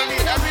me thoroughly.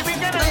 Every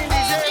weekend I'm in the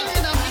jail.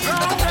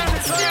 Drunk and me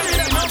thoroughly,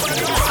 nobody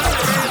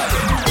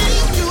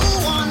If you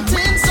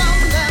wanting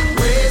something,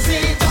 raise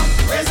it up,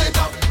 raise it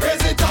up,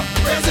 raise it up,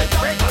 raise it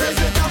up,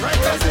 raise it up,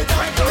 raise it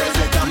up, raise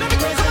it up,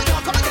 raise it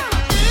up.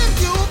 If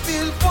you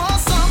feel for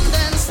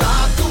something,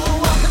 start to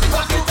walk it up,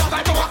 walk it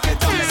up, walk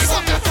it up,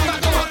 suck it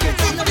up, walk it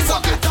up,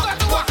 suck it up,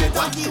 walk it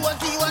up, walk it.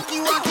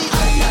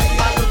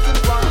 I'm looking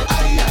for it,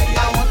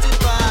 I want it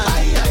bad,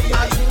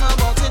 I dream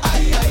about it,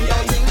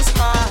 your things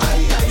hard.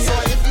 So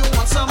if you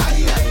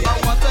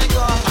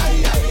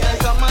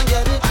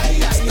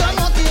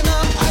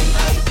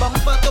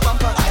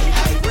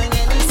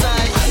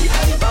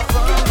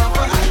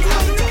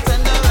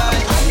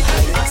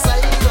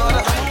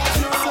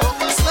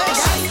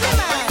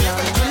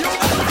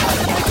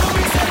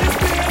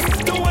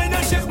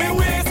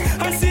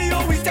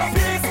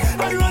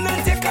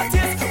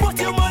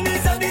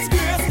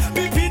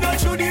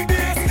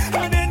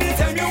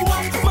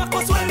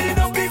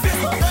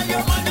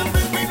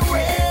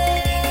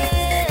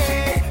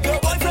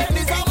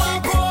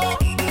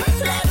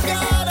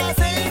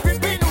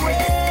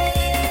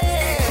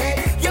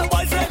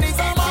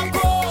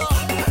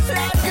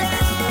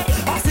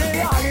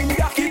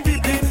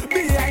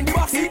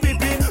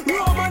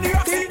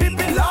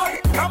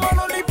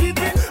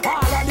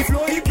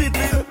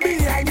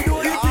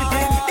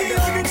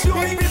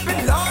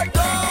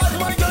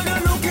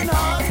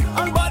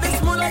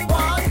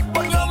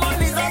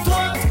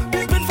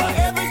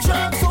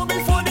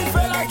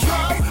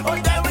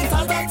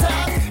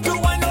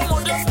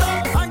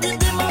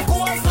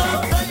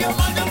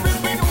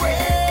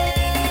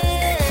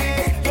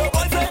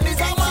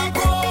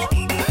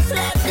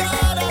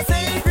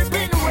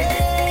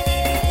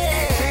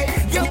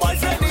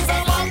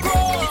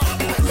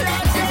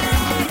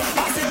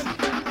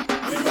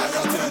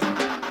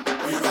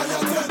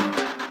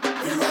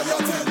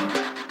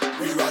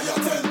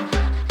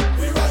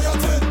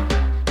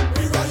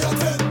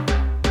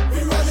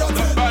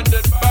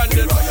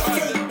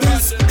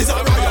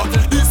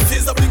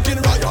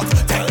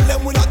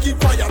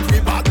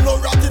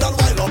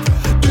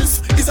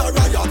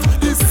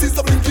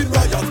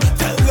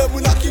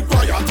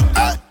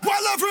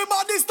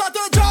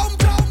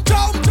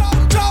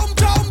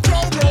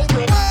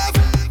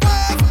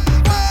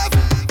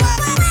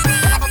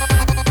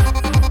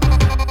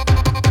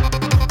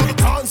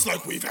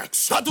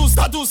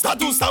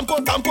stamp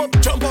up, jump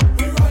up, jump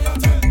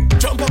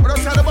up,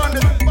 rush out the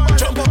bandit,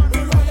 jump up,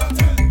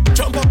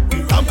 jump up,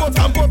 stamp up,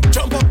 jump up,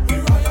 jump up,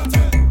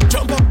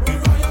 jump up,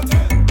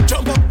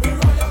 jump up.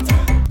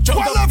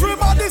 While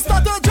everybody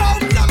start to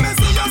jump, let me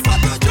see you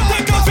start to jump.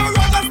 Because you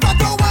run and start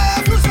to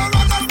wave, you should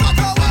run and start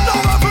to wave.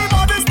 Now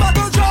everybody start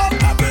to jump,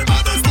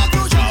 everybody start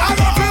to jump, and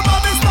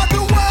everybody start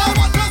to wave.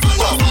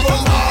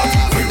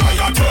 We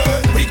riot,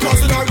 we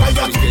causing a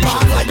riot,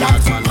 bad like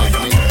that.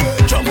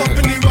 Jump up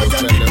in the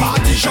riot, the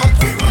party shot.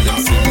 We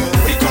riot,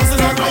 we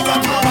causing a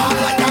riot, bad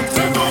like that.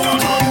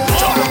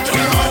 Jump up in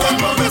the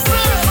riot,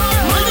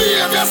 my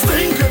behavior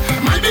stink,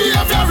 my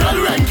behavior red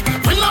rank.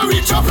 When I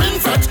reach up in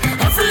fat,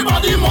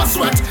 everybody must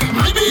sweat.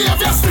 My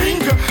behavior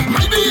stink,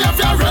 my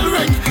behavior red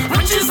rank.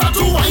 When she start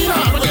to whine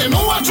hard, but they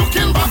know I'm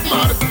joking back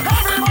mad.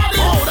 Everybody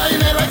hold her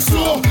in like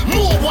snow,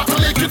 more water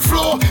make it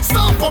flow.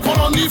 Stamp up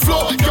on the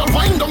floor, girl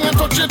wind down and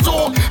touch your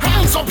toe.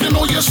 Hands up, you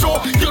know you're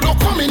sure. You don't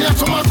come in here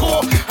to my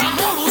go. I'm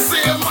all who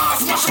say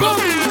mass mash up.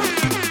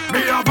 Me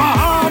have a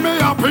army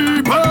of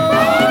people,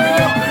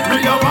 me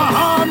have a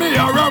army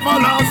of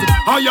revelers.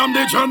 I am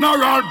the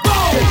general.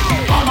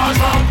 I'm a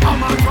drop,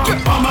 I'm a drop,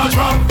 I'm a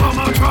drop, I'm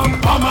a drop,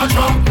 I'm a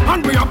drop,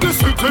 and we have the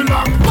city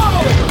lock.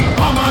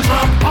 I'm a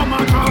drop, I'm a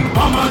drop,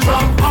 I'm a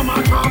drop, I'm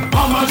a drop,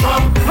 I'm a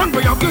drop, and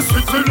we have the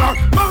city lock.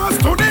 Mass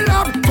to the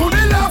left, to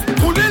the left,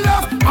 to the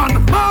left,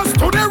 and mass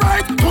to the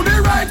right, to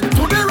the right,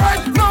 to the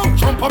right. Now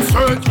jump up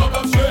straight, jump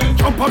up straight,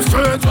 jump up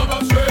straight, jump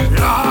up straight.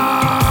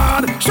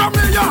 Lord, show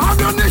me your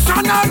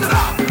ammunition and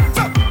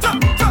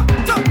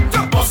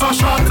bust a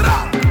shot,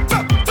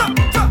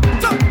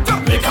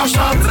 make a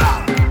shot.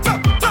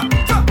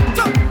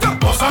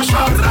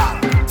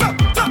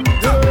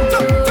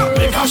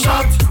 Make a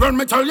shot. When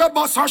me tell you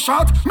boss a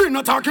shot, me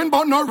not talking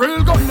about no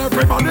real gun.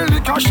 Everybody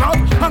lick a shot,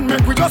 and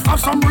make we just have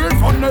some real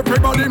fun.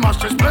 Everybody mash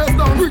this place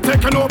down. We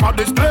taking over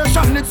this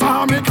station. It's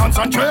army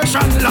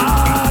concentration,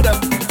 lad.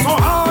 So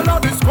all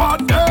of the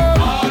squad there,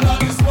 all of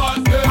the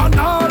squad there, and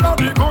all of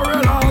the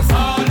gorillas,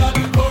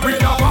 we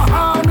have a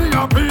army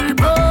of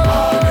people,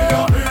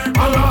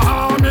 and a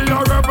army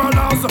of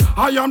rebels.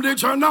 I am the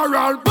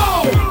general.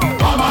 Bow.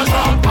 I'm a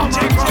drop, I'm a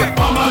drop,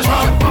 I'm a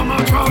drop, I'm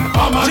a drop,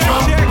 I'm a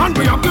drop, and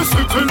we have the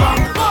city lock.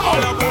 I'm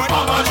a drop,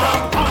 I'm a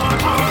drop, I'm a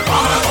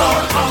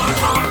drop,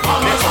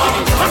 I'm a drop,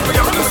 and we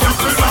have the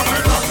city lock.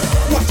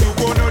 What you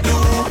gonna do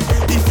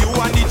if you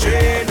want the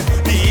train?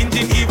 The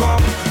engine give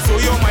up, so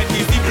you might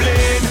leave the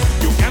plane.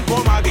 You can't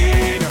come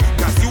again,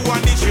 cause you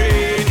want the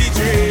train, the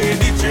train,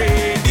 the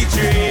train, the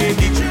train,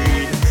 the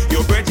train.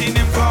 You're breathing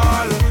them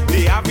call,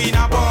 they having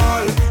a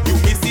ball. You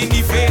missing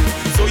the fate,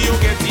 so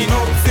you're getting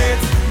upset.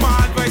 My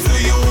advice to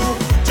you,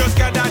 just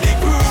gather the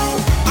crew,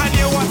 and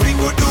hear what we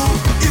could do.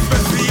 It's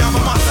best we have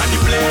a mass on the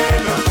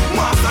plane,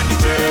 mass on the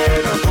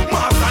train,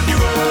 mass on the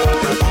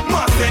road,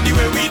 mass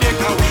anywhere we dey,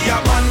 cause we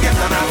have one get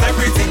and as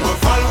everything will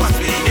fall. Once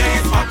we there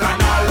is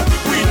bacchanal,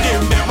 we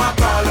name them a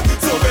call.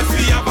 So best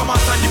we have a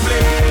mass on the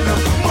plane,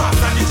 mass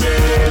on the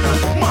train,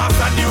 mass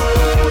on the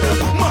road,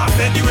 mass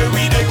anywhere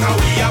we dey, cause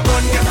we have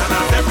one get and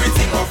as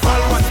everything will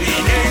fall. Once we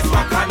there is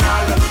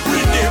bacchanal,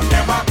 we name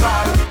them a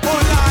call. Oh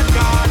Lord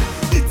God,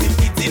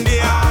 in the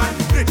hand,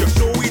 they just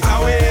show it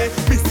away.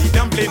 Me see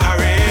them playing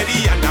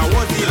already, and that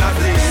was the last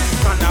day.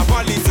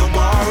 Carnival is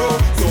tomorrow,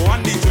 so on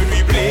the train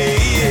we play.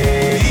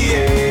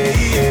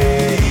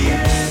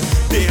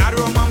 They had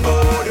rum on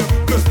board,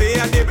 plus they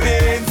had the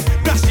planes.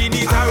 Dashing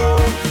it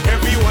around,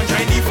 everyone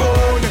trying the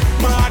phone.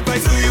 My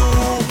advice to you,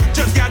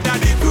 just gather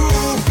the crew,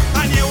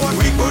 and hear what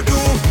we could do.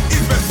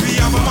 It's best we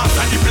have a mass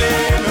on the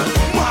plane,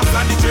 mass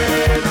on the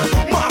train,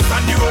 mass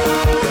on the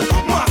road,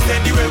 mass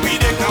anywhere we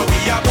dey, cause we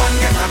have one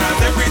get and as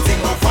everything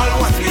will fall.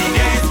 Once we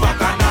there is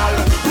bacchanal,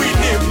 we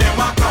name them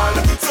a call.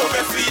 So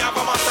best we have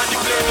a mass on the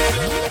plane.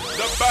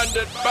 The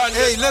bandit.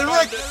 Hey, Lil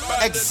Rick,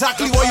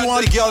 exactly what you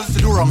want the girls to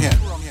do wrong here.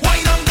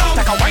 Wine on down,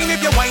 take a wine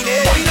if you whine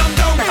it. Wine on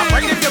down, take a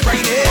wine if you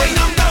brain it. Wine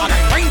on down, and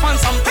I wine on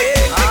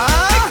something.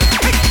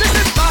 This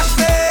is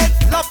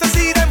Bashment. Love to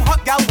see them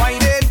hot gal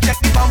whining. Check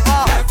the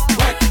bumper. Left,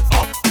 right,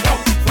 up, down,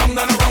 round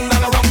and around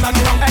and around and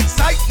around.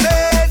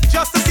 Excitement,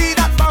 just to see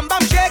that bam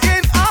bam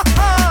shaking.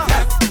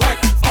 Left, right,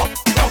 up,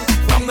 down,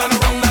 round and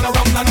around and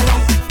around and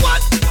around. What?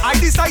 I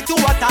decide to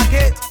attack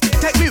it.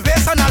 Take me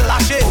waist and I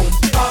lash it. Boom,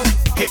 bang,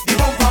 hit the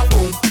bumper,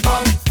 boom,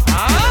 bang.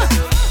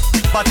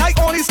 But I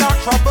only start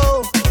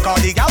trouble,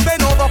 cause the gal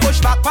bend over, push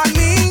back on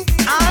me,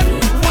 and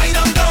Wine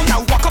on down,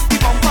 now walk up the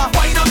bumper.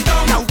 wine on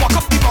down, Now walk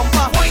up the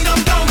bumper. wine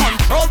on down,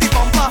 Control the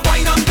bumper.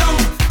 wine on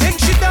down, Think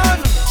she done.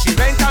 She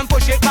bent and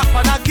push it back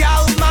on a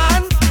gal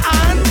man,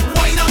 and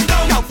wine on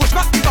down, now push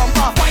back the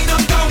bumper. wine on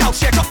down, Now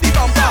shake up the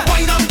bumper.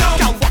 wine on down,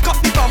 Now walk up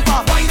the bumper.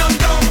 wine on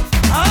down.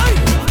 Aye.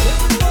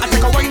 I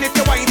take a wine if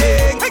you're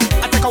whining.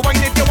 I take a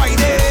wine if you're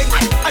whining.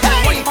 I take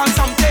a wine for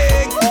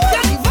something.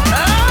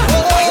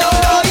 Wine on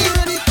down,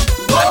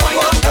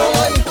 wine on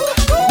down,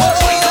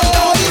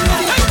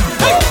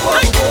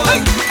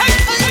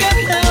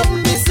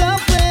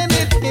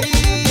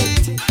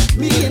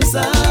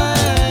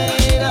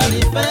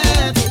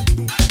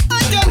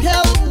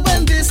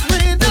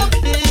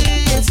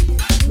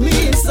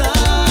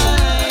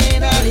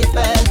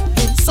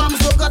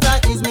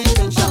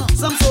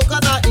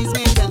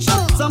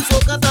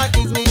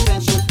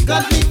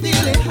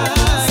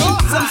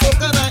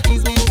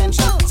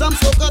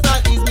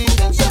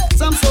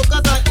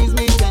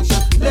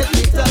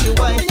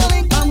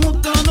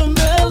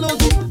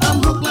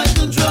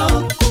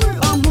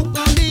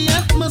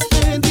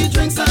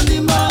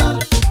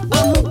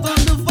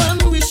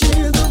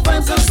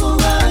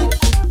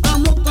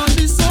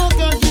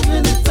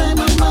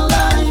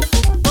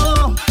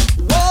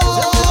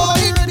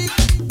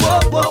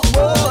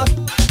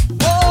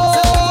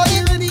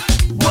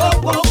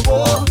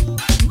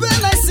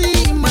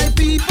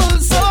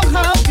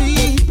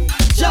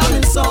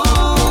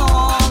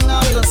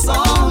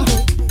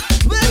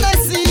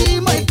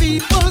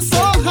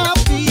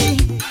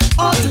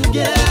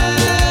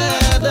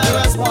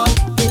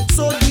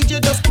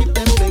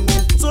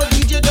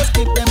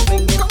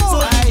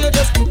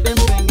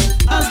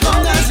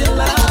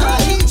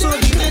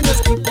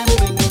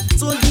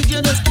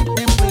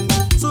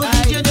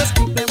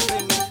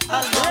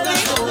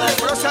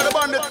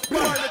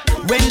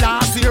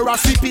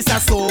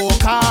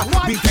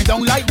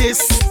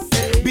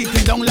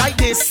 beating down like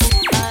this.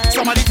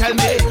 Somebody tell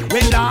me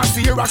when last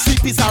year a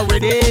sheep is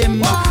already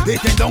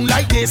beating down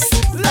like this.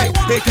 Hey,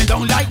 beating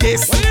down like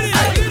this.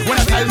 Hey, when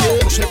I tell me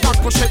push it back,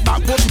 push it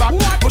back, push back,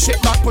 push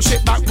it back, push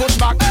it back, push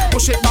back,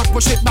 push it back,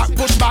 push it back,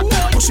 push back,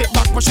 push it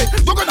back, push it.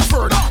 Don't go no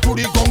further. To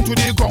the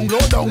ground, low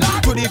down.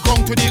 To the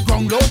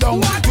ground, low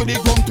down. To the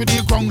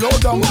ground, low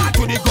down.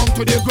 To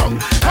the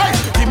ground. Hey,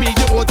 give me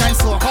the old time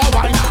soca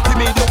wine. Give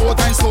me the old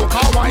time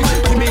soca wine.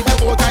 Give me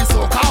the old time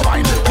soca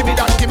wine. Give me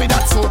that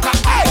soca.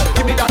 Hey,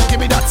 give me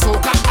that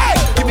soca. Hey,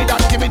 give me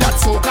that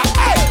soca.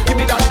 Hey, give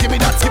me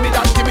that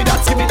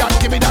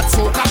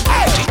soca.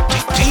 Hey.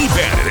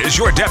 D-Bandit is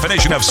your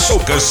definition of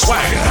soca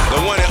swagger.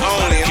 The one and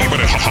only. Keeping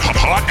it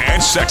hot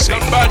and sexy. The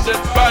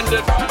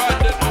bandit.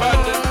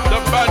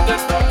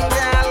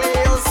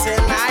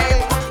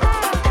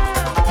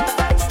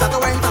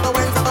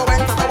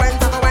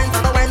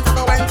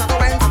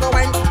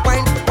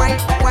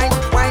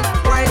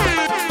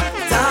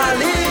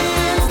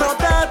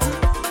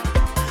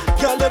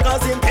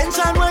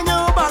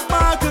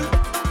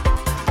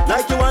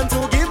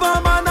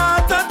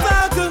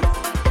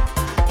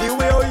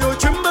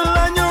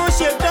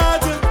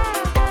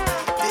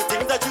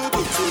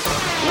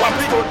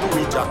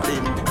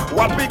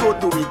 What we go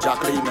do with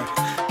Jacqueline?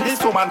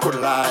 This woman could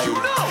lie.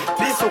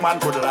 This woman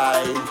could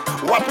lie.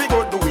 What we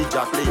go do with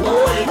Jacqueline?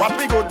 What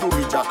we go do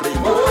with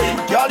Jacqueline?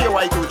 Girl, you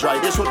white too dry.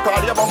 They should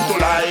call you bum to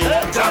lie.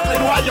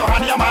 Jacqueline, why you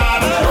hand your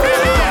man?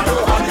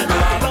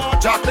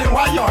 Jacqueline,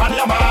 why you hand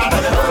your man?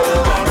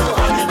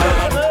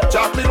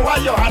 Jacqueline, why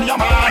you hand your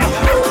man?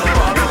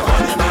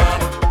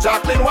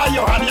 Jacqueline, why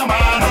you hand your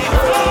man?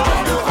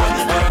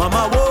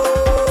 Mama,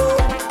 whoa,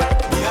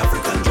 the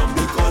African drum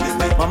be calling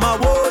me. Mama,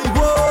 whoa.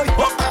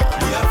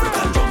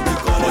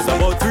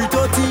 About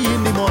 3:30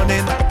 in the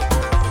morning,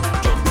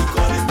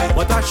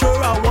 but I'm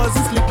sure I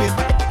wasn't sleeping.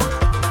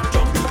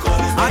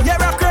 I hear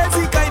a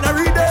crazy kind of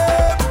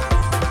rhythm.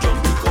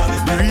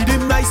 The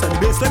rhythm nice and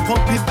bass like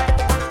pumping.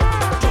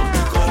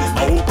 I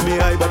open my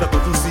eye but I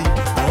couldn't see. I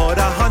heard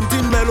a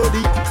hunting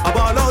melody. I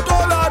ball out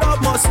all Lord of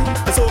mercy.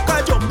 The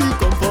soca jumbie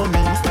come for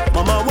me.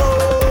 Mama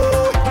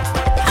whoa,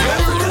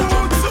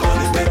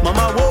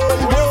 Mama whoa,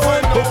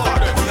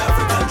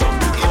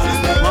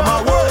 Mama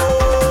whoa.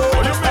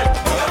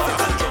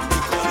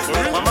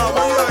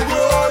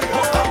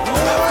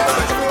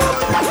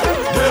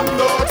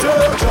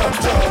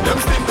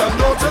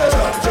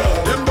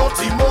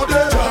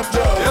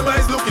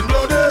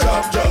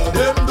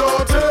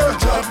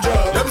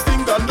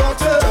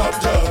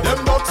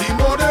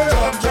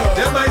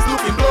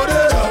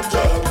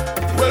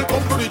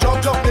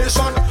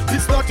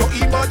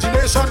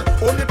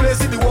 Only place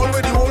in the world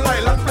where the whole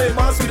island play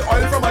mass with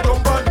oil from a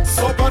dump pan.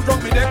 Soap and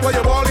drunk me neck while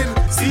you're balling.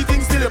 See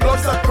things till the blood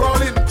start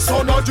crawling.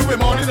 So now Juve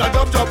morning I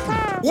jump.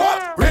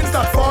 What? Rain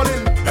start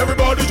falling.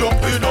 Everybody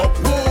jumping up.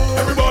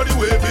 Everybody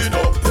waving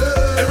up.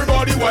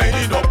 Everybody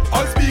winding up.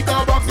 All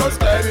speaker box girls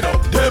climbing up.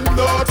 Them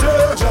dirty,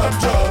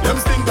 them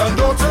stink and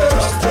dirty.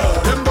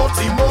 Them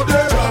dirty muddy.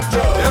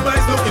 Them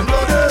eyes looking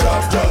bloody.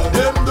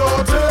 Them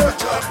dirty,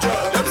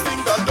 them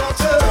stink and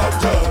dirty.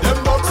 Them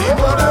dirty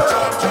muddy.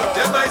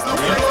 Them eyes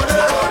looking bloody.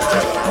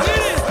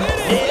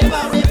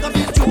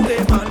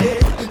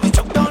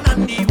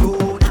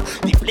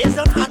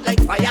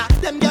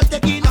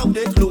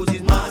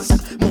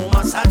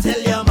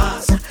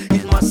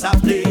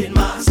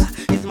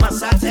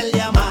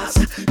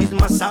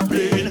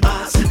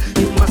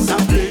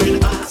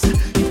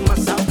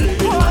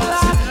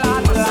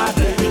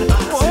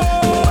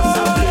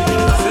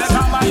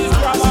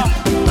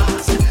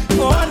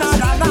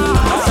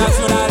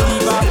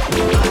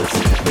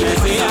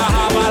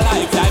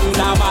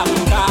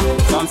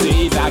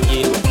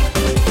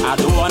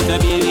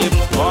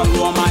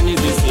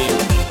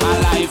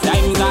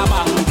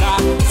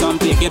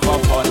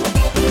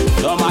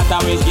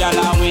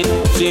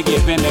 She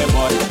giving the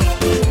butt.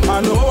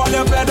 I know what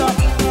you're fed up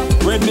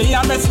with me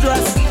and my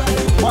stress,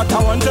 but I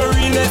want to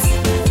release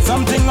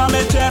something on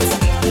my chest.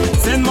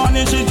 Send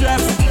money she dress,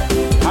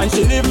 and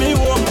she leave me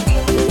home,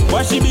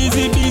 but she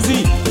busy.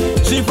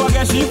 She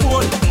forget she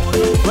phone.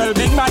 Well,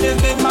 big man is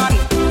big man.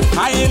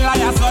 I ain't lie,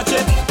 I such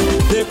it.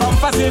 The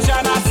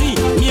conversation I see,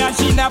 me and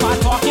she never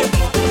talk it.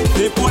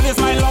 The police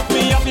might lock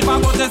me up if I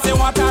go to say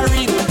what I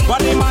read,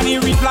 but the man he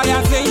reply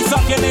and say he's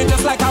sucking it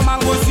just like a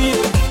mango seed.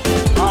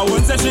 I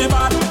won't say she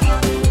bad,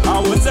 I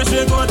won't say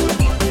she good.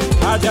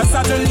 I just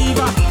had to leave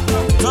her,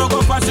 so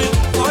go for she,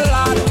 oh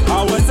lord.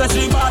 I won't say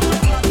she bad,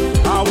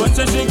 I won't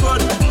say she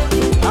good.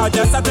 I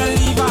just had to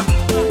leave her,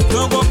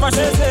 so go for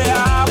she. Say I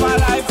have a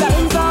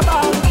lifetime's a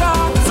banker.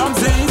 Some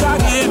say it's a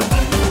game,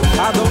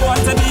 I don't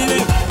want to be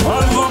live.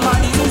 All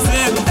woman is the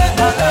same.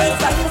 A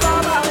lifetime's a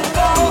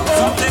banker.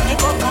 Some take it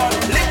for fun.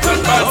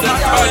 Little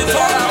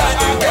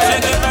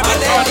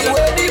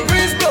anyway the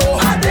breeze blow,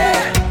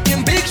 in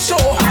big show,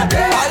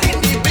 all in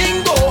the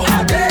bingo,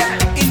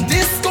 in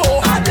disco,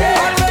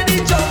 already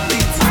jump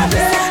it,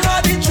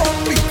 already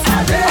trumpet,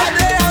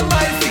 already on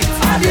my feet,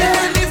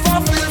 even if I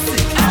feel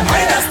sick, I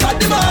just start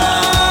the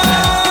mass.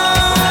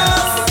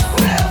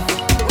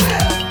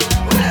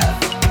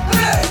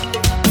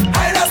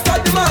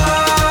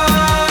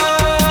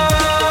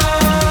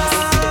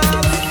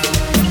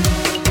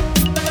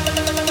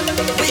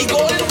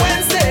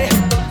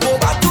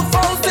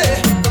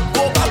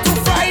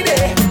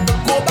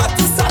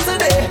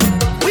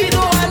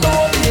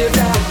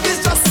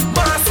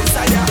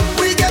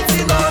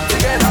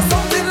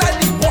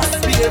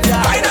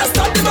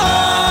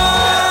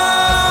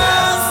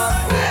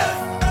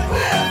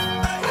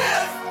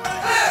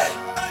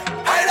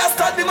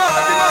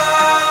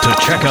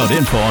 out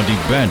info on The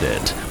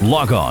Bandit,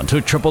 log on to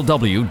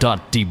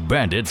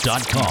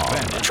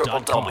www.thebandit.com.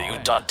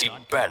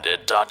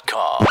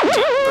 www.thebandit.com.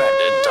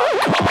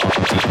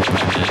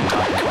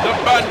 The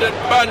bandit,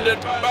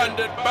 bandit,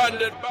 bandit,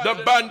 bandit, the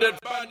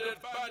bandit, bandit,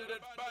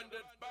 bandit.